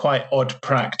some quite odd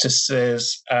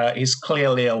practices. He's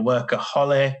clearly a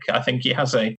workaholic. I think he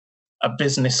has a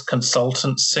business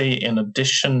consultancy in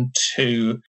addition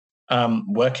to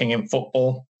working in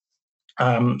football.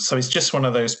 So he's just one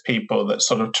of those people that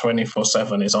sort of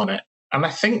 24/7 is on it. And I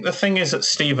think the thing is at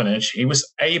Stevenage, he was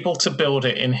able to build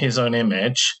it in his own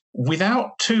image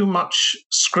without too much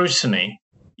scrutiny.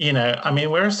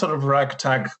 We're a sort of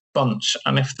ragtag bunch.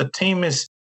 And if the team is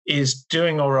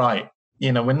doing all right,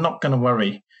 we're not going to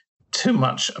worry too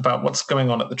much about what's going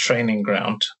on at the training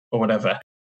ground or whatever.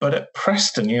 But at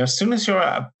Preston, as soon as you're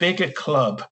at a bigger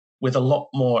club with a lot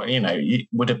more, you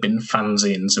would have been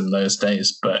fanzines in those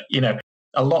days, but,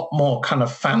 a lot more kind of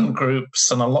fan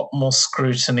groups and a lot more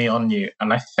scrutiny on you.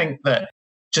 And I think that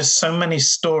just so many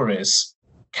stories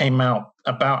came out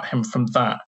about him from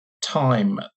that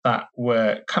time that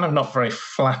were kind of not very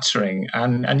flattering.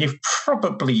 And you've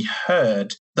probably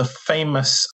heard the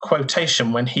famous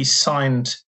quotation when he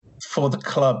signed for the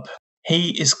club.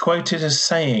 He is quoted as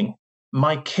saying,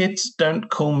 "My kids don't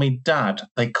call me dad,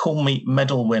 they call me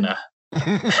medal winner."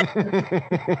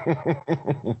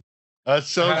 That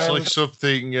sounds like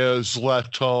something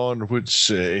Zlatan would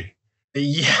say.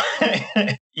 Yeah,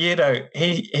 he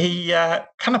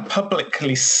kind of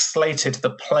publicly slated the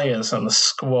players and the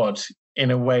squad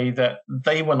in a way that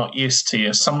they were not used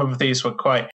to. Some of these were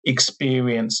quite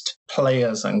experienced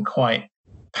players and quite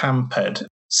pampered.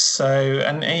 So,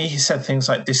 and he said things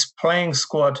like, "This playing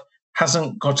squad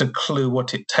hasn't got a clue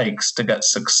what it takes to get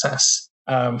success."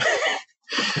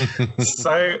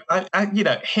 So,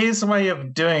 his way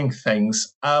of doing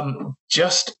things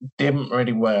just didn't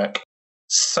really work.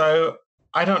 So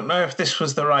I don't know if this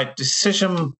was the right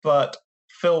decision, but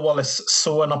Phil Wallace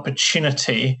saw an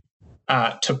opportunity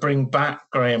to bring back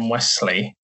Graham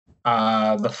Wesley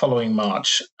the following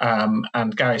March,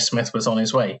 and Gary Smith was on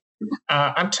his way.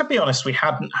 And to be honest, we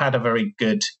hadn't had a very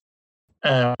good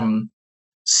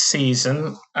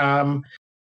season.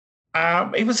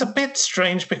 It was a bit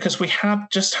strange because we had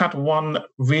just had one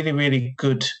really, really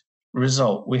good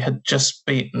result. We had just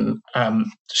beaten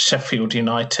Sheffield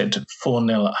United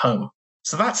 4-0 at home.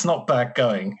 So that's not bad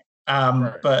going.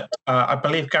 Right. But I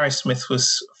believe Gary Smith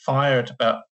was fired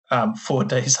about 4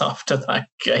 days after that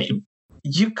game.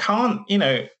 You can't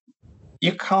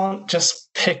just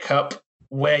pick up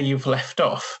where you've left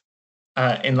off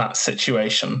in that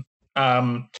situation.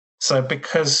 So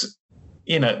because,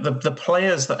 the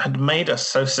players that had made us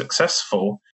so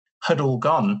successful had all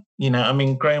gone.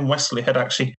 Graham Wesley had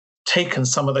actually taken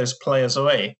some of those players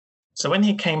away. So when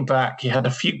he came back, he had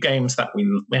a few games that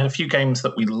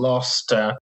we lost,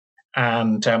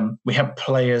 and we had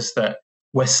players that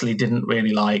Wesley didn't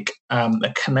really like.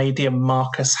 A Canadian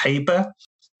Marcus Haber,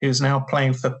 who's now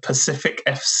playing for Pacific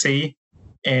FC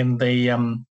in the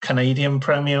Canadian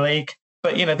Premier League.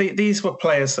 But these were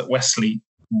players that Wesley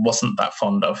wasn't that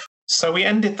fond of. So we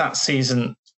ended that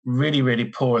season really, really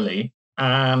poorly,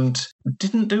 and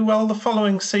didn't do well the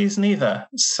following season either.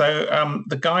 So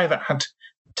the guy that had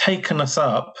taken us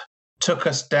up took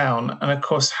us down. And of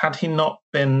course, had he not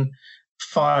been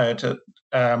fired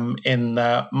in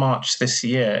March this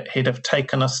year, he'd have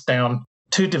taken us down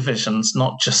 2 divisions,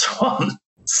 not just one.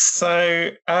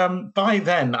 So by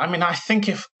then, I think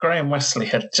if Graham Wesley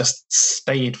had just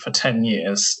stayed for 10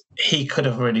 years, he could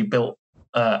have really built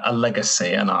a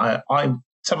legacy. And I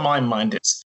to my mind,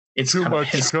 it's too kind much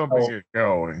of his coming fault. and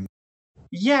going.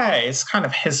 Yeah, it's kind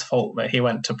of his fault that he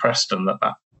went to Preston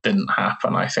that didn't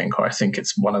happen, I think, or I think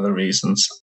it's one of the reasons.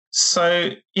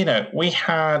 So, we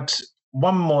had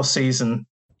one more season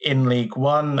in League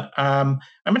One. I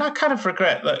kind of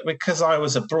regret that because I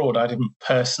was abroad, I didn't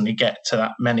personally get to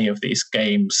that many of these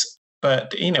games.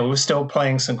 But, we were still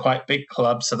playing some quite big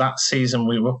clubs. So that season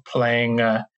we were playing,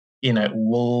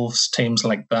 Wolves, teams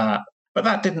like that. But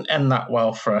that didn't end that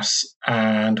well for us,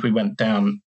 and we went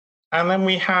down. And then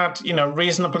we had, a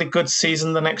reasonably good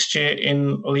season the next year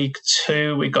in League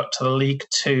Two. We got to the League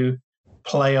Two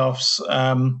playoffs.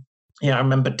 I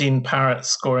remember Dean Parrott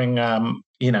scoring,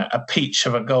 a peach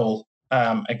of a goal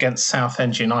against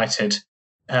Southend United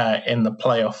in the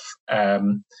playoff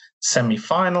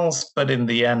semi-finals. But in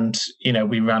the end,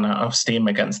 we ran out of steam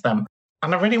against them.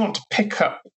 And I really want to pick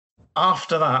up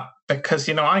after that because,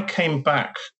 I came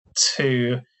back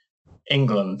to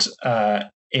England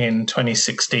in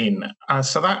 2016.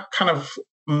 So that kind of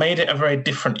made it a very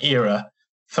different era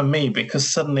for me because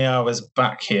suddenly I was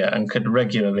back here and could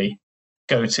regularly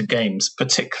go to games,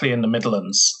 particularly in the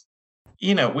Midlands.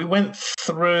 We went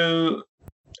through,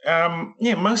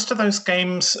 most of those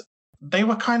games, they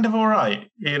were kind of all right,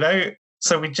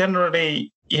 So we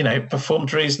generally,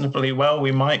 performed reasonably well.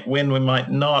 We might win, we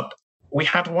might not. We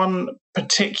had one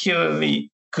particularly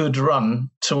good run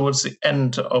towards the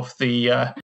end of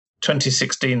the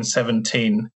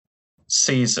 2016-17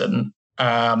 season.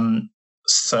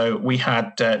 So we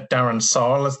had Darren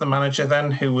Sarl as the manager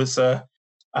then, who was a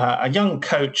young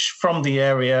coach from the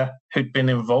area who'd been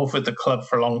involved with the club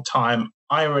for a long time.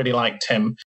 I really liked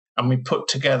him, and we put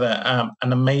together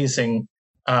an amazing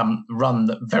run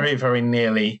that very, very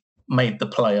nearly made the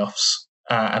playoffs,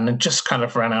 and then just kind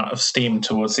of ran out of steam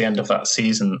towards the end of that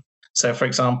season. So, for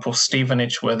example,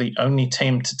 Stevenage were the only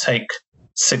team to take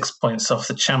 6 points off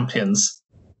the champions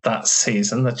that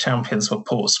season. The champions were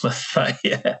Portsmouth that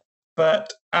year.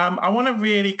 But I want to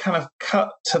really kind of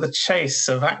cut to the chase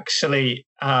of actually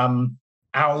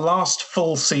our last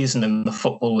full season in the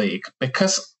Football League,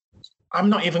 because I'm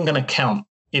not even going to count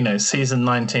season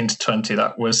 19 to 20,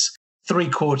 that was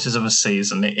 3/4 of a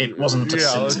season. It wasn't a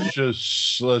season.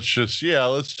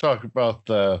 Let's talk about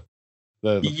the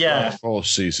fall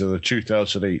season, the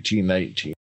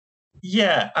 2018-19.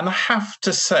 Yeah, and I have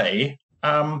to say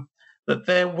that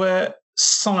there were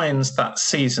signs that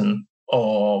season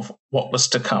of what was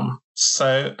to come.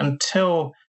 So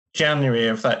until January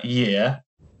of that year,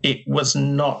 it was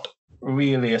not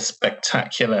really a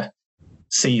spectacular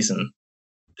season.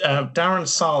 Darren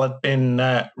Saal had been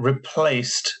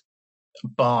replaced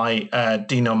by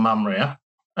Dino Maamria,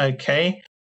 okay?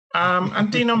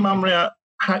 And Dino Maamria,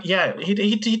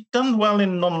 he'd done well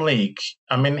in non-league.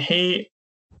 I mean, he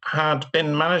had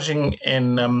been managing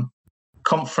in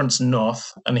Conference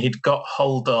North, and he'd got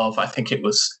hold of, I think it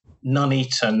was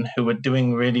Nuneaton, who were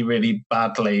doing really, really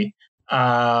badly,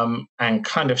 and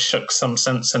kind of shook some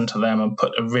sense into them and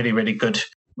put a really, really good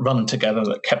run together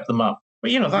that kept them up.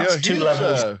 But, that's two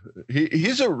levels.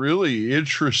 He's a really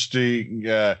interesting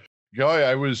guy.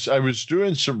 I was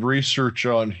doing some research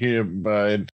on him,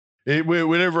 and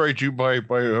whenever I do my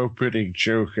opening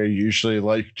joke, I usually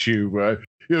like to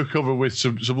come up with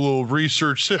some little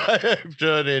research that I've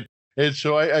done, and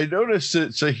so I noticed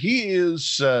that he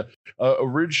is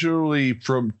originally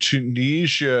from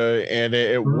Tunisia, and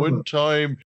at one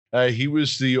time he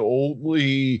was the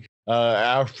only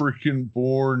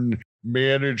African-born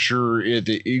manager in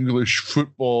the English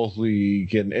Football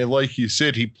League, and like you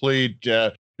said, he played.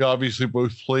 Obviously,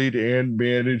 both played and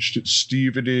managed at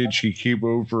Stevenage. He came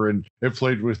over and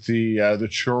played with the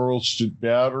Charleston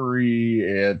Battery,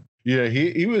 and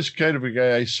he was kind of a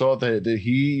guy. I saw that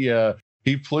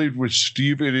he played with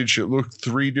Stevenage at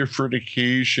 3 different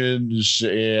occasions,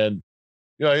 and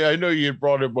I know you had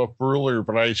brought him up earlier,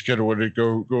 but I just kind of want to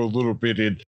go a little bit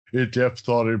in depth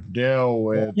on him now.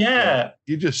 And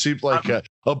he just seemed like a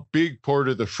big part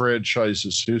of the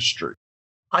franchise's history.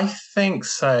 I think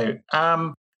so.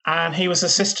 And he was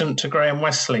assistant to Graham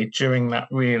Wesley during that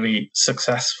really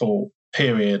successful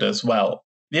period as well.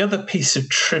 The other piece of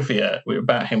trivia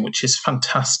about him, which is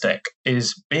fantastic,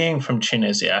 is being from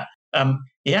Tunisia,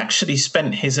 he actually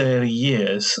spent his early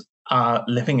years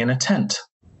living in a tent.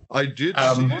 I did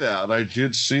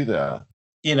see that.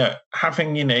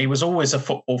 He was always a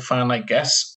football fan, I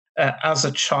guess. As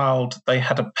a child, they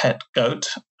had a pet goat,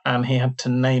 and he had to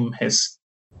name his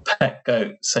pet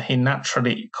goat, so he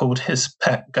naturally called his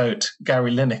pet goat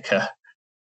Gary Lineker.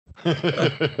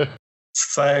 I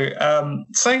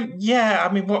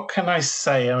mean, what can I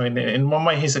say? I mean, in one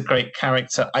way, he's a great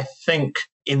character. I think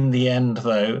in the end,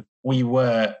 though, we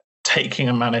were taking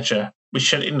a manager. We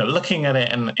should, looking at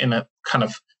it in a kind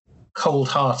of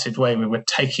cold-hearted way, we were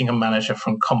taking a manager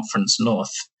from Conference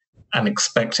North and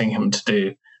expecting him to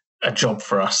do a job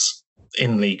for us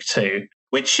in League Two,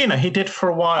 which, he did for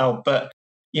a while, but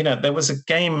there was a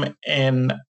game in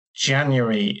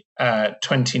January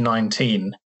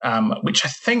 2019, which I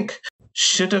think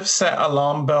should have set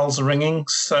alarm bells ringing.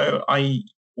 So I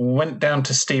went down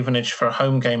to Stevenage for a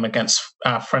home game against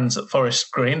our friends at Forest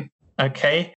Green.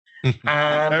 Okay.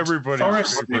 And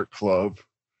everybody's favorite club.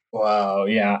 Wow,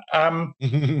 yeah.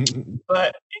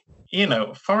 But,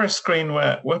 Forest Green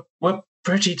were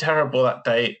pretty terrible that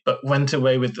day, but went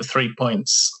away with the 3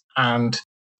 points. And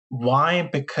why?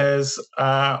 Because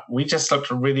we just looked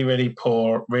really, really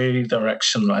poor, really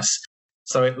directionless.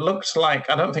 So it looked like,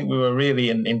 I don't think we were really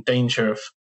in danger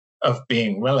of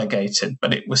being relegated,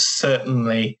 but it was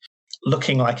certainly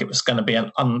looking like it was going to be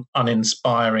an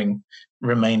uninspiring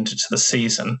remainder to the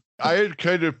season. I had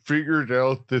kind of figured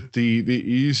out that the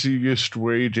easiest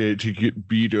way to get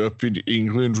beat up in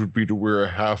England would be to wear a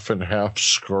half and half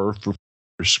scarf of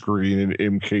Forest Green and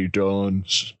MK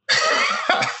Dons.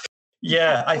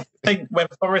 Yeah, I think when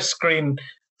Forest Green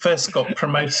first got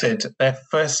promoted, their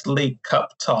first League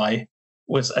Cup tie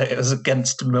was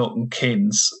against Milton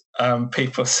Keynes.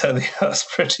 People said that's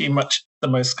pretty much the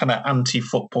most kind of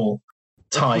anti-football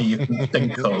tie you can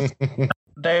think of.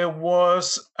 There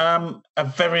was a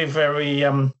very, very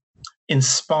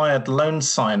inspired loan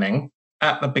signing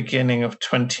at the beginning of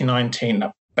 2019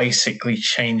 that basically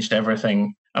changed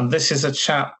everything. And this is a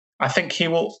chap, I think he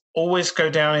will always go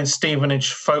down in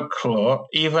Stevenage folklore,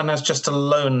 even as just a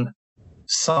loan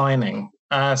signing.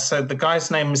 So the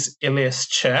guy's name is Ilias.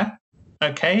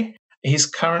 Okay, he's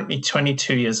currently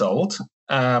 22 years old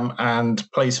and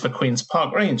plays for Queen's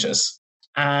Park Rangers.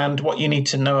 And what you need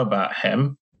to know about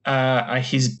him,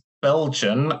 he's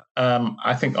Belgian,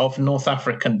 I think of North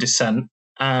African descent,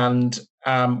 and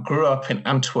grew up in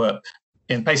Antwerp.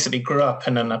 Basically grew up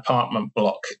in an apartment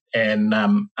block in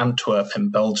Antwerp in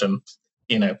Belgium,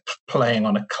 playing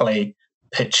on a clay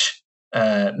pitch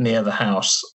near the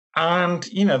house. And,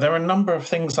 there are a number of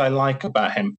things I like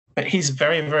about him, but he's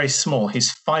very, very small.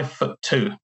 He's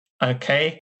 5'2".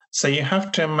 Okay. So you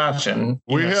have to imagine,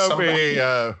 We have somebody.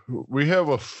 we have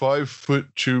a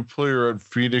 5'2" player on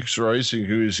Phoenix Rising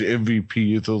who is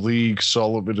MVP of the league,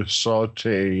 Solomon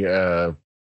Asante.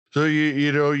 So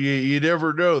you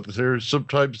never know. There's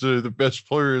sometimes the best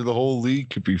player in the whole league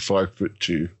could be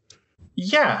 5'2".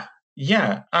 Yeah,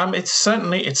 yeah. It's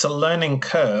a learning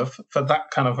curve for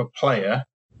that kind of a player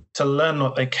to learn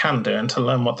what they can do and to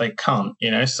learn what they can't.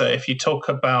 So if you talk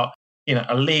about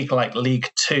a league like League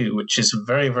Two, which is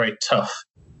very, very tough,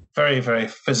 very, very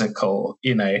physical,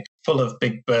 full of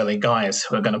big burly guys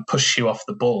who are going to push you off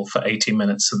the ball for 80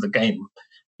 minutes of the game.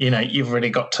 You've really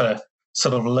got to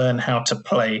sort of learn how to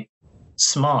play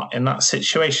smart in that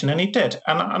situation, and he did.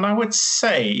 And I would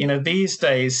say, these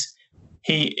days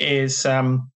he is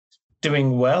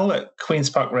doing well at Queen's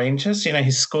Park Rangers.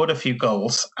 He's scored a few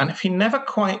goals, and if he never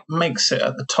quite makes it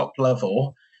at the top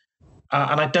level,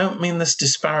 and I don't mean this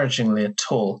disparagingly at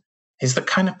all, he's the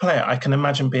kind of player I can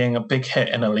imagine being a big hit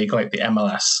in a league like the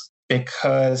MLS.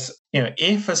 Because,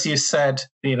 if, as you said,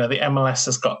 the MLS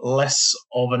has got less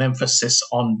of an emphasis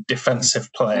on defensive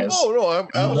players,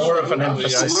 more of an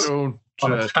emphasis on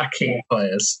attacking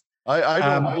players. I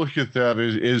don't look at that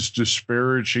as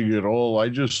disparaging at all. I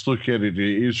just look at it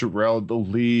as around the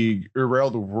league,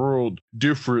 around the world,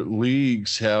 different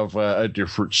leagues have a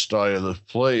different style of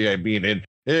play. I mean,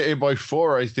 and by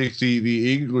far, I think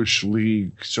the English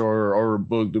leagues are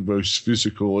among the most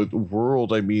physical in the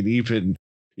world. I mean, even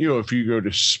if you go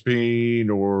to Spain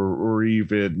or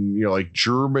even like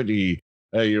Germany,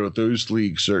 those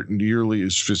leagues aren't nearly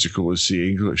as physical as the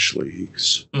English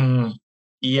leagues.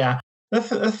 Yeah.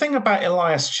 The thing about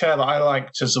Ilias Chair that I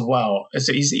liked as well is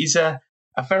that he's a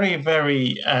very,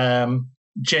 very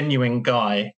genuine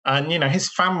guy. And,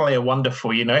 his family are wonderful.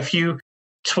 If you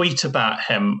tweet about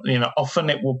him,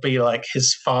 often it will be like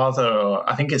his father, or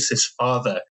I think it's his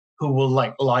father, who will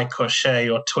like or share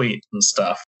your tweet and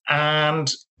stuff.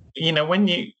 And, when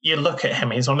you look at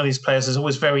him, he's one of these players who's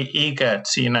always very eager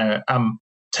to,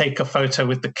 take a photo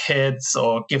with the kids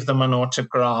or give them an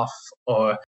autograph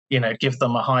or give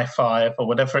them a high five or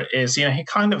whatever it is. He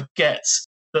kind of gets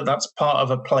that that's part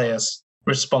of a player's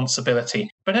responsibility.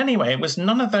 But anyway, it was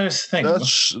none of those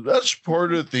things. That's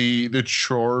part of the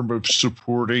charm of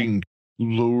supporting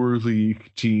lower league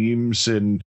teams.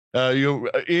 And,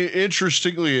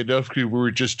 interestingly enough, we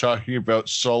were just talking about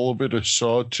Solomon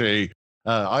Asante.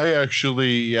 I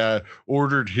actually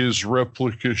ordered his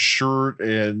replica shirt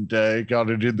and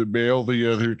got it in the mail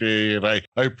the other day, and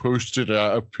I posted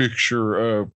a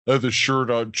picture of the shirt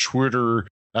on Twitter.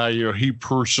 He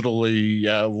personally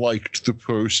liked the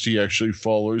post. He actually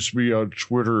follows me on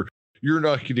Twitter. You're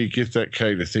not going to get that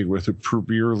kind of thing with a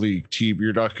Premier League team.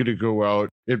 You're not going to go out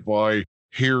and buy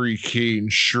Harry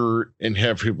Kane's shirt and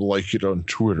have him like it on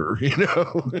Twitter,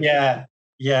 Yeah.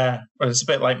 Yeah, well, it's a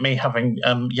bit like me having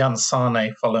Jan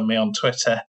Sane follow me on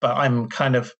Twitter, but I'm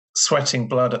kind of sweating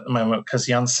blood at the moment because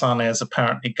Jan Sane is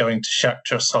apparently going to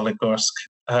Shakhtar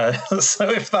Soligorsk. So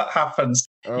if that happens,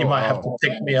 you might have to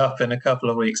pick me up in a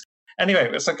couple of weeks.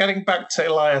 Anyway, so getting back to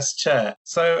Ilias Chair.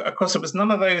 So, of course, it was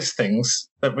none of those things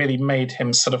that really made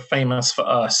him sort of famous for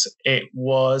us. It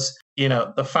was,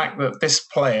 the fact that this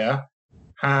player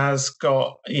has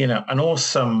got, an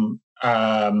awesome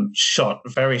shot,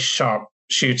 very sharp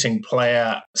shooting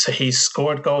player. So he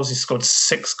scored goals. He scored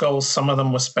 6 goals. Some of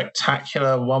them were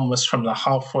spectacular. One was from the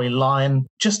halfway line.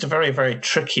 Just a very, very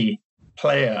tricky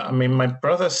player. I mean, my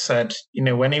brother said,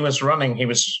 when he was running, he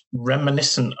was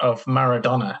reminiscent of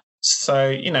Maradona.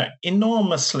 So,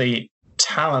 enormously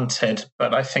talented,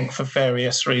 but I think for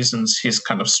various reasons he's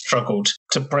kind of struggled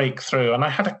to break through. And I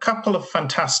had a couple of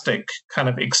fantastic kind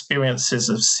of experiences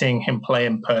of seeing him play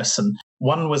in person.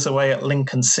 One was away at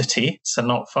Lincoln City, so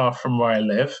not far from where I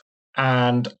live.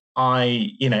 And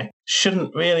I,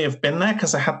 shouldn't really have been there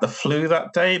because I had the flu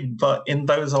that day. But in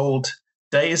those old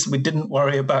days, we didn't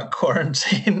worry about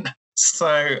quarantine.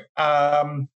 So,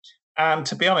 and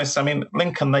to be honest, I mean,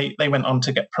 Lincoln, they went on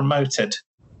to get promoted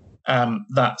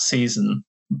that season.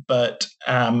 But,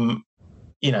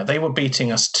 they were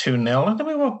beating us 2-0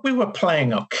 and we were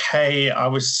playing okay. I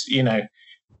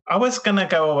was going to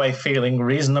go away feeling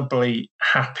reasonably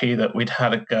happy that we'd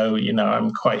had a go.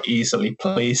 I'm quite easily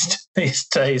pleased these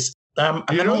days. And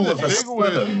then all of a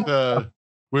sudden,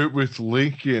 with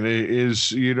Lincoln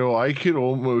is, I can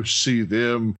almost see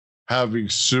them having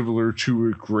similar to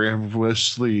a Graham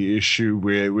Wesley issue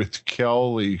with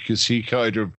Cowley, because he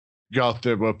kind of got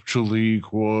them up to League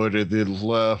One and then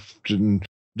left and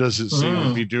doesn't seem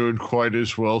to be doing quite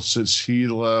as well since he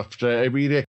left. I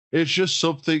mean, it's just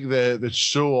something that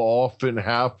so often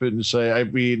happens. I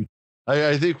mean,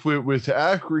 I think with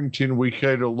Accrington, we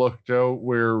kind of lucked out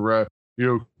where,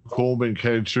 Coleman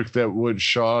kind of took that one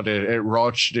shot at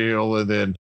Rochdale and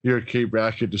then, came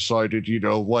back and decided,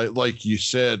 like you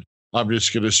said, I'm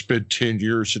just going to spend 10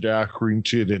 years at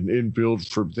Accrington and build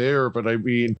from there. But I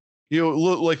mean,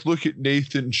 look at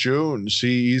Nathan Jones.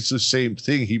 He's the same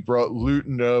thing. He brought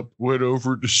Luton up, went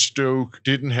over to Stoke,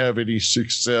 didn't have any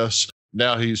success.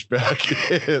 Now he's back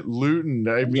at Luton.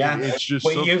 I mean, it's just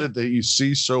something that you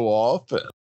see so often.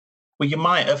 Well, you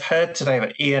might have heard today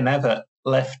that Ian Evatt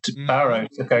left Barrow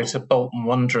to go to Bolton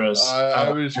Wanderers.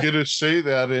 I was going to say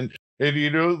that, and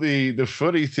the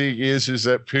funny thing is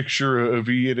that picture of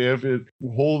Ian Evatt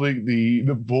holding the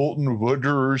Bolton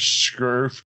Wanderers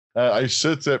scarf. I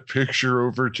sent that picture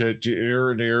over to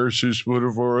Aaron Ayres, who's one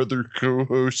of our other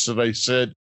co-hosts, and I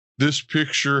said, this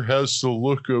picture has the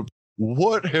look of,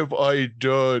 what have I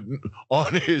done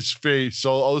on his face?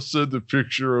 I'll send the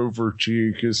picture over to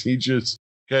you because he just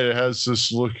kind of has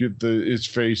this look at his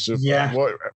face of,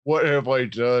 what have I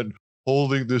done?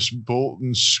 Holding this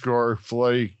Bolton scarf,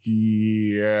 like,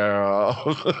 yeah.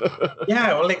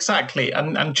 Yeah, well, exactly.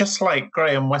 And just like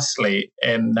Graham Wesley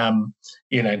in,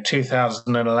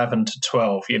 2011 to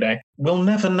 12, we'll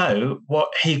never know what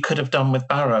he could have done with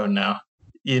Barrow now.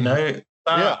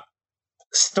 That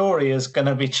story is going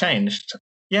to be changed.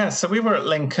 Yeah, so we were at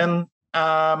Lincoln.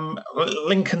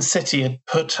 Lincoln City had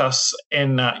put us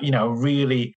in, a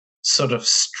really sort of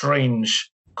strange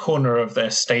corner of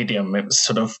their stadium. It was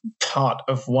sort of part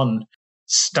of one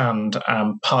stand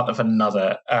and part of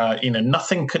another.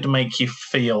 Nothing could make you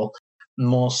feel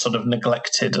more sort of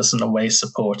neglected as an away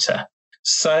supporter.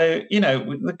 So,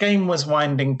 the game was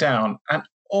winding down, and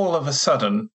all of a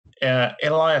sudden,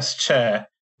 Ilias Chair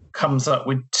comes up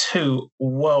with two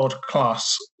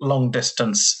world-class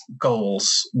long-distance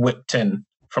goals whipped in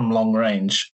from long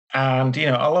range. And,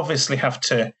 I'll obviously have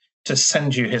to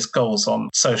send you his goals on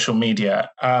social media.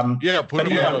 Put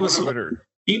them on Twitter.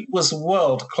 It was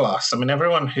world-class. I mean,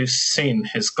 everyone who's seen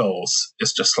his goals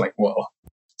is just like, whoa.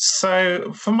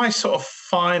 So for my sort of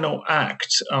final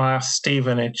act on our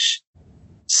Stevenage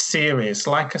series,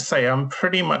 like I say, I'm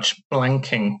pretty much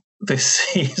blanking this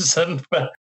season,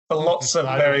 but for lots of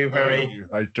very, very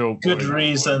good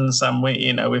reasons, and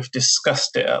we've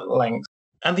discussed it at length.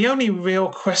 And the only real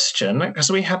question,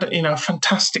 because we had a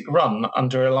fantastic run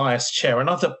under Ilias Chair, and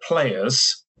other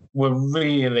players were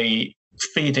really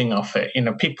feeding off it.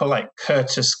 People like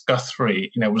Curtis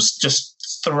Guthrie, was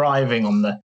just thriving on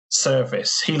the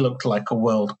service. He looked like a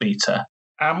world beater,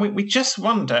 and we just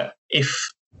wonder if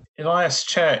Ilias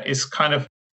Chair is kind of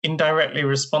indirectly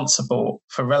responsible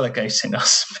for relegating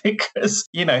us, because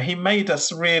he made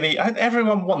us really,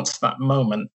 everyone wants that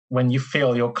moment when you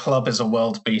feel your club is a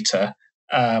world beater,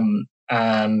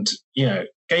 and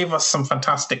gave us some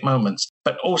fantastic moments,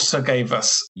 but also gave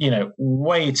us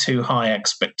way too high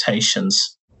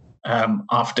expectations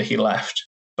after he left.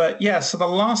 But so the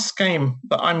last game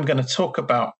that I'm going to talk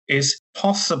about is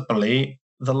possibly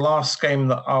the last game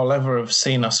that I'll ever have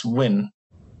seen us win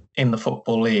in the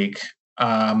Football League.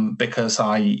 Because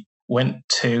I went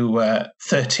to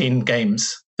 13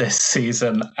 games this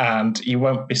season, and you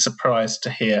won't be surprised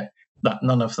to hear that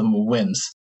none of them were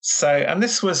wins. So, and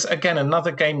this was, again,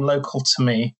 another game local to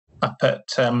me up at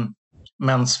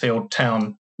Mansfield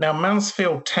Town. Now,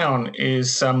 Mansfield Town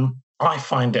is, I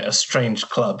find it a strange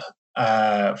club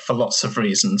for lots of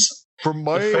reasons. From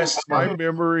my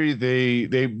memory,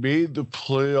 they made the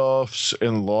playoffs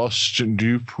and lost to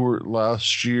Newport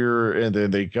last year, and then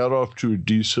they got off to a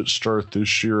decent start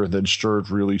this year and then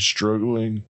started really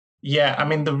struggling. Yeah, I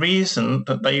mean, the reason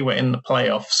that they were in the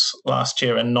playoffs last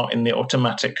year and not in the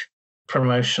automatic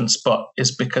promotion spot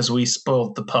is because we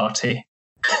spoiled the party,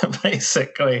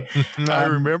 basically. I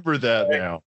remember that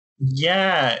now.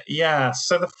 Yeah.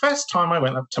 So the first time I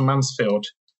went up to Mansfield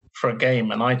for a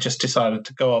game, and I just decided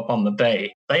to go up on the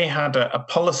day, they had a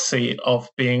policy of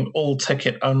being all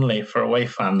ticket only for away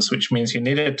fans, which means you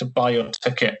needed to buy your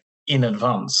ticket in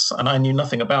advance, and I knew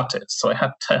nothing about it, so I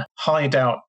had to hide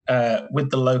out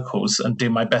with the locals and do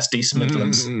my best East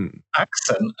Midlands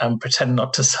accent and pretend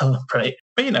not to celebrate.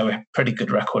 But we have a pretty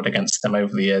good record against them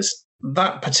over the years.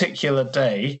 That particular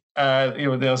day,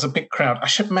 there was a big crowd. I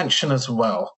should mention as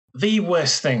well, the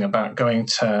worst thing about going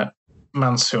to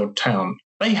Mansfield Town,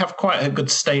 they have quite a good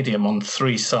stadium on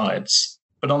three sides.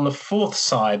 But on the fourth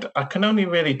side, I can only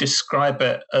really describe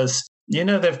it as, there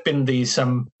have been these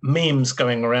memes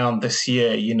going around this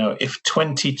year, if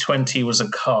 2020 was a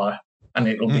car and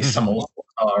it'll be some awful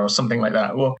car or something like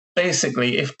that. Well,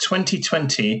 basically, if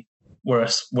 2020 were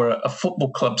a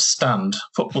football club stand,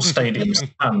 football stadium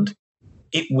stand,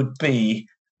 it would be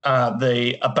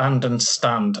the abandoned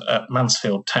stand at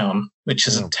Mansfield Town, which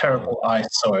is a terrible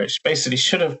eyesore. It basically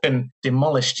should have been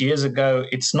demolished years ago.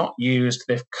 It's not used.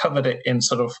 They've covered it in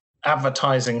sort of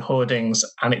advertising hoardings,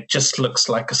 and it just looks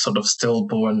like a sort of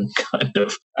stillborn kind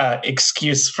of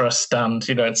excuse for a stand.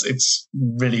 It's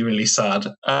really, really sad.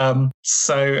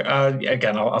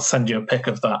 Again, I'll send you a pic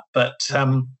of that. But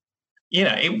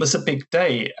it was a big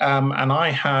day. And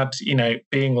I had,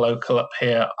 being local up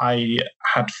here, I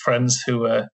had friends who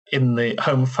were in the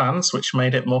home fans, which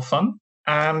made it more fun.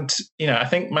 And, I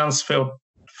think Mansfield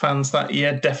fans that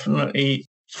year definitely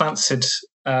fancied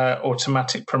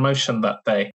automatic promotion that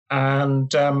day.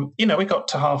 And, we got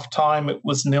to half time. It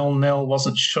was 0-0.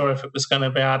 Wasn't sure if it was going to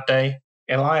be our day.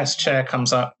 Ilias Chair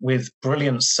comes up with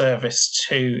brilliant service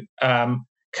to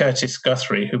Curtis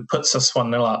Guthrie, who puts us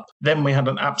 1-0 up. Then we had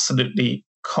an absolutely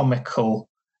comical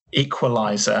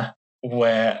equaliser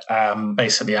where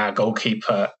basically our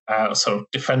goalkeeper, sort of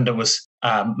defender, was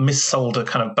missold a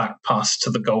kind of back pass to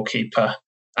the goalkeeper.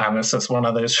 And it's just one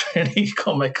of those really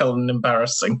comical and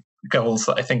embarrassing goals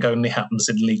that I think only happens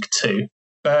in League Two.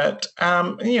 But,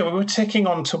 we were ticking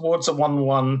on towards a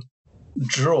 1-1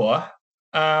 draw.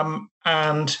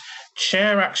 And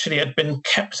Chair actually had been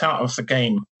kept out of the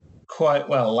game quite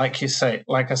well. Like I say,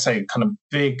 kind of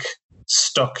big,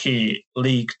 stocky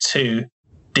League Two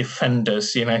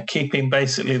defenders, keeping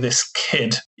basically this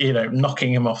kid,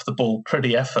 knocking him off the ball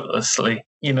pretty effortlessly.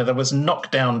 There was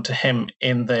knockdown to him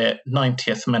in the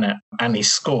 90th minute and he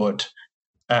scored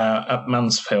at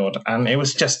Mansfield. And it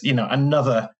was just,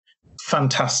 another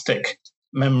fantastic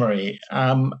memory.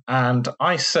 And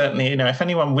I certainly, if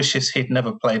anyone wishes he'd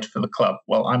never played for the club,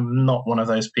 well, I'm not one of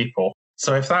those people.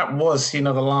 So if that was, the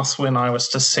last win I was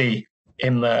to see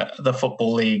in the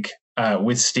Football League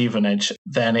with Stevenage,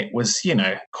 then it was,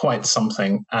 quite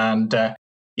something. And,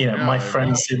 my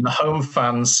friends in the home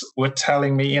fans were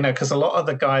telling me, because a lot of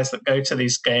the guys that go to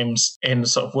these games in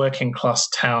sort of working class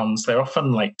towns, they're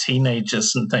often like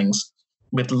teenagers and things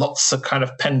with lots of kind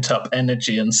of pent up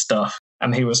energy and stuff.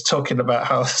 And he was talking about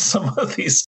how some of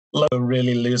these were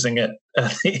really losing it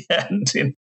at the end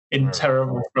in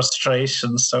terrible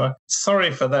frustration. So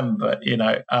sorry for them, but,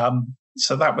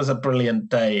 so that was a brilliant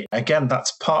day. Again,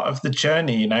 that's part of the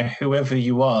journey, whoever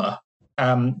you are,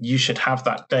 you should have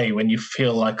that day when you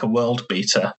feel like a world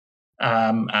beater.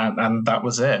 And that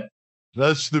was it.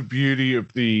 That's the beauty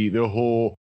of the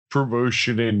whole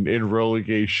promotion and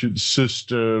relegation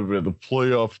system and the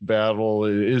playoff battle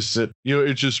is that,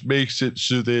 it just makes it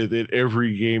so that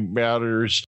every game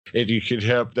matters and you can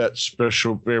have that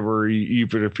special memory,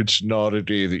 even if it's not a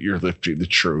day that you're lifting the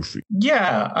trophy.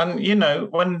 Yeah.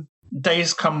 And, when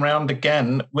days come round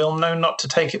again, we'll know not to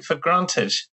take it for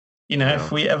granted.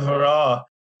 If we ever are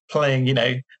playing,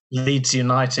 Leeds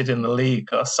United in the league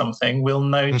or something, we'll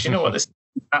know, do you know what, this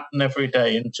happen every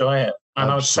day, enjoy it. And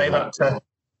Absolutely. I would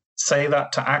say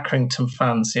that to Accrington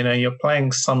fans, you're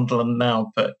playing Sunderland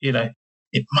now, but,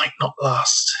 it might not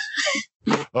last.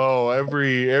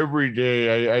 Every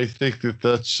day, I think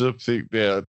that's something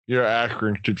that,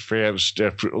 Accrington fans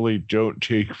definitely don't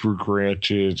take for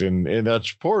granted. And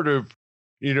that's part of,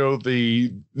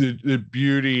 the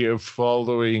beauty of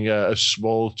following a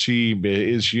small team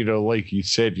is, like you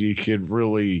said, you can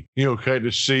really, kind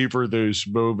of savor those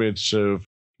moments of,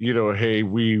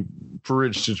 hey, for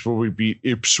instance, when we beat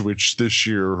Ipswich this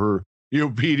year, or,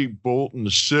 beating Bolton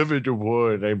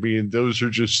 7-1. I mean, those are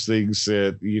just things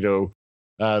that,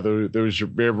 those are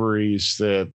memories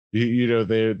that,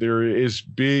 they're as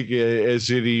big as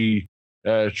any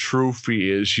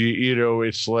trophy is.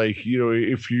 It's like,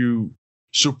 if you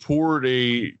support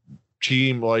a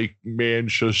team like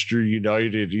Manchester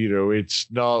United, it's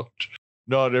not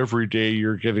every day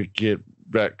you're going to get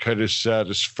that kind of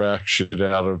satisfaction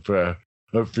out of a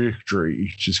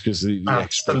victory, just because the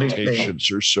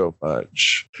expectations are so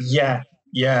much. Yeah.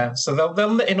 So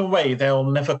they'll in a way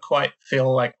they'll never quite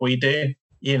feel like we do,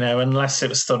 unless it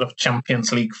was sort of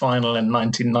Champions League final in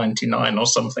 1999 or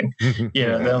something.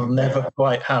 They'll never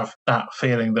quite have that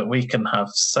feeling that we can have.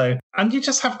 So, and you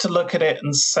just have to look at it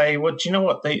and say, well, do you know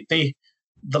what, the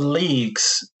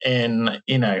leagues in,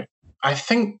 I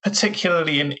think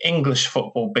particularly in English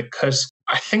football, because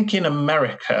I think in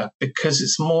America, because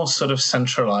it's more sort of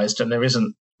centralized and there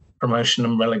isn't promotion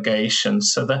and relegation,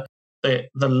 so the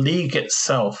league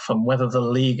itself and whether the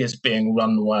league is being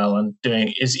run well and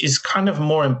doing is kind of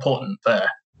more important there,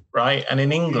 right? And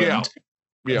in England,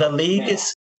 the league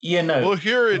is, Well,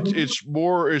 here it's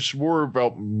more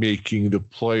about making the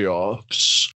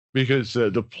playoffs. because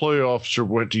the playoffs are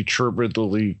what determine the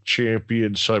league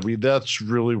champions. I mean, that's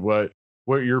really what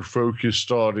you're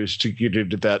focused on, is to get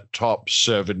into that top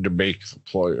 7 to make the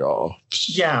playoffs.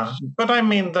 Yeah, but I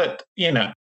mean that,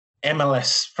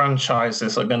 MLS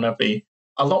franchises are going to be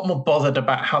a lot more bothered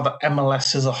about how the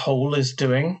MLS as a whole is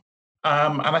doing.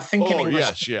 And I think in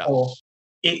English football,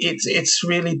 it's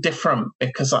really different,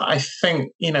 because I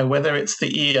think, whether it's the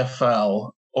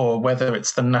EFL or whether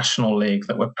it's the National League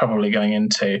that we're probably going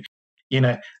into,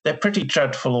 they're pretty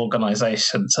dreadful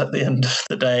organizations at the end of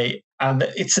the day. And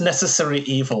it's a necessary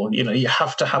evil. You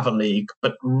have to have a league.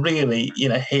 But really,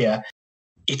 here,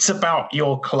 it's about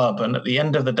your club. And at the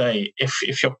end of the day,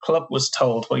 if your club was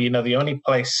told, well, the only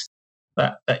place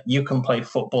that you can play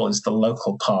football is the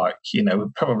local park,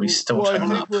 we'd probably still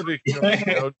turn up. What it comes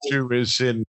down to is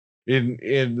in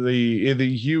the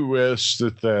US,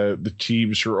 that the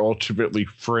teams are ultimately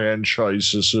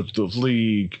franchises of the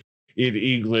league. In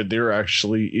England, they're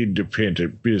actually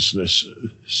independent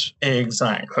businesses.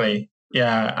 Exactly.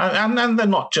 Yeah, and they're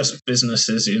not just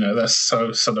businesses, they're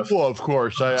so sort of... Well, of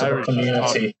course, I was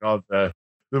talking on the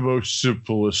most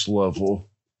simplest level.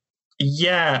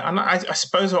 Yeah, and I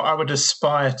suppose what I would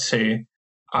aspire to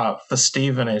for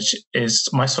Stevenage is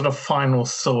my sort of final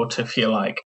thought, if you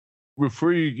like.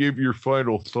 Before you give your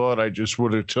final thought, I just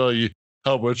want to tell you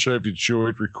how much I've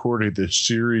enjoyed recording this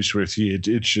series with you.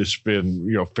 It's just been,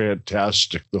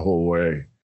 fantastic the whole way.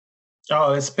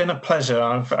 Oh, it's been a pleasure.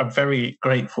 I'm very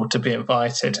grateful to be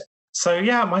invited. So,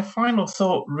 yeah, my final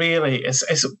thought really is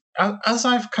as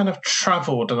I've kind of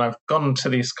traveled and I've gone to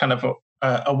these kind of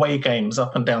away games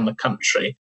up and down the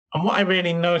country, and what I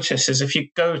really notice is if you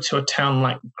go to a town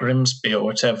like Grimsby or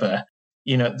whatever,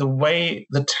 the way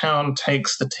the town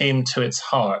takes the team to its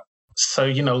heart. So,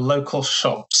 local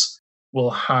shops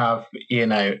will have,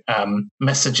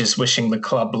 messages wishing the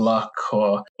club luck,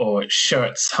 or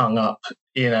shirts hung up,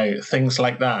 things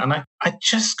like that. And I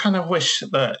just kind of wish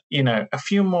that, a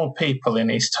few more people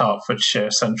in East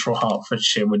Hertfordshire, Central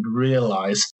Hertfordshire would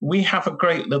realise we have a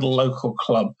great little local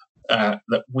club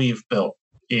that we've built,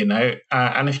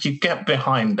 and if you get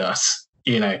behind us,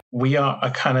 we are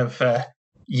a kind of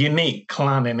unique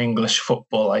clan in English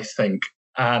football, I think.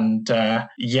 And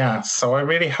so I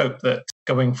really hope that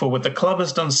going forward, the club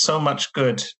has done so much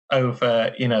good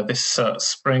over, this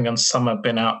spring and summer,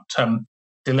 been out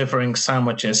delivering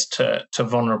sandwiches to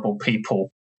vulnerable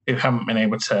people who haven't been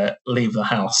able to leave the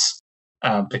house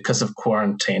because of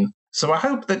quarantine. So I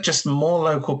hope that just more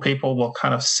local people will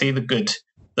kind of see the good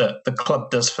that the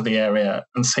club does for the area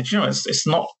and say, it's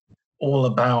not all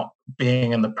about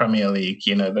being in the Premier League.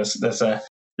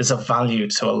 There's a value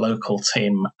to a local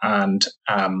team, and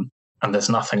there's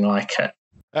nothing like it.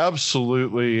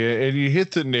 Absolutely. And you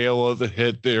hit the nail on the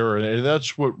head there. And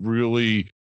that's what really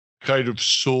kind of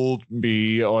sold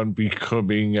me on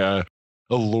becoming a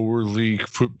lower league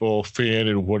football fan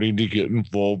and wanting to get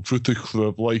involved with a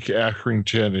club like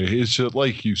Accrington, is that,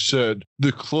 like you said,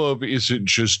 the club isn't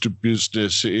just a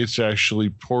business. It's actually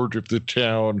part of the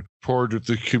town, part of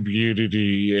the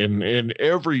community, and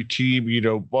every team,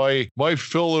 my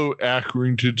fellow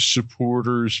Accrington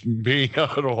supporters may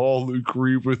not all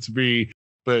agree with me,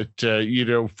 but,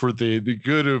 for the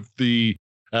good of the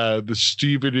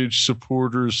Stevenage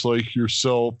supporters like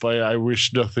yourself, I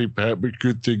wish nothing but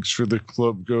good things for the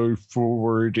club going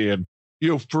forward, and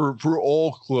for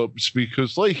all clubs,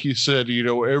 because like you said,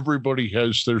 everybody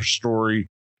has their story,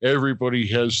 everybody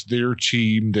has their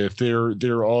team that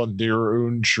they're on their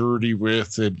own journey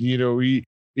with, and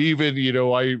even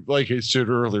I, like I said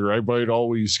earlier, I might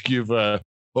always give a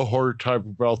hard time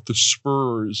about the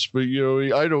Spurs, but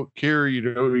I don't care,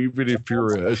 even if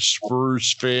you're a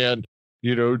Spurs fan.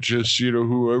 Just,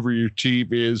 whoever your team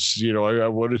is, I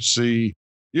want to see,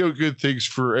 good things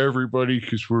for everybody,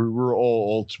 because we're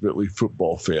all ultimately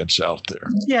football fans out there.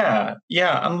 Yeah.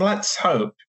 And let's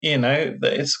hope, that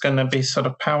it's going to be sort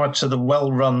of power to the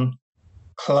well-run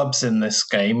clubs in this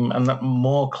game, and that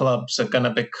more clubs are going to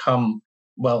become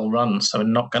well-run. So we're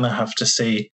not going to have to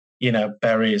see,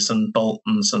 Berries and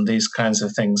Boltons and these kinds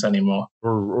of things anymore.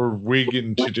 Or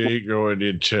Wigan today going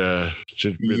into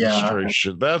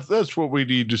administration. Yeah. That's what we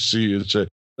need to see, is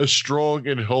a strong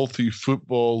and healthy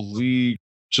football league,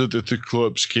 so that the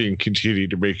clubs can continue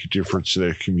to make a difference in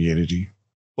their community.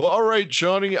 Well, all right,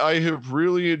 Jonny, I have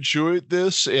really enjoyed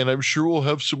this, and I'm sure we'll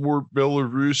have some more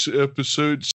Belarus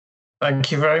episodes.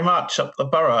 Thank you very much. Up the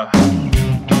borough.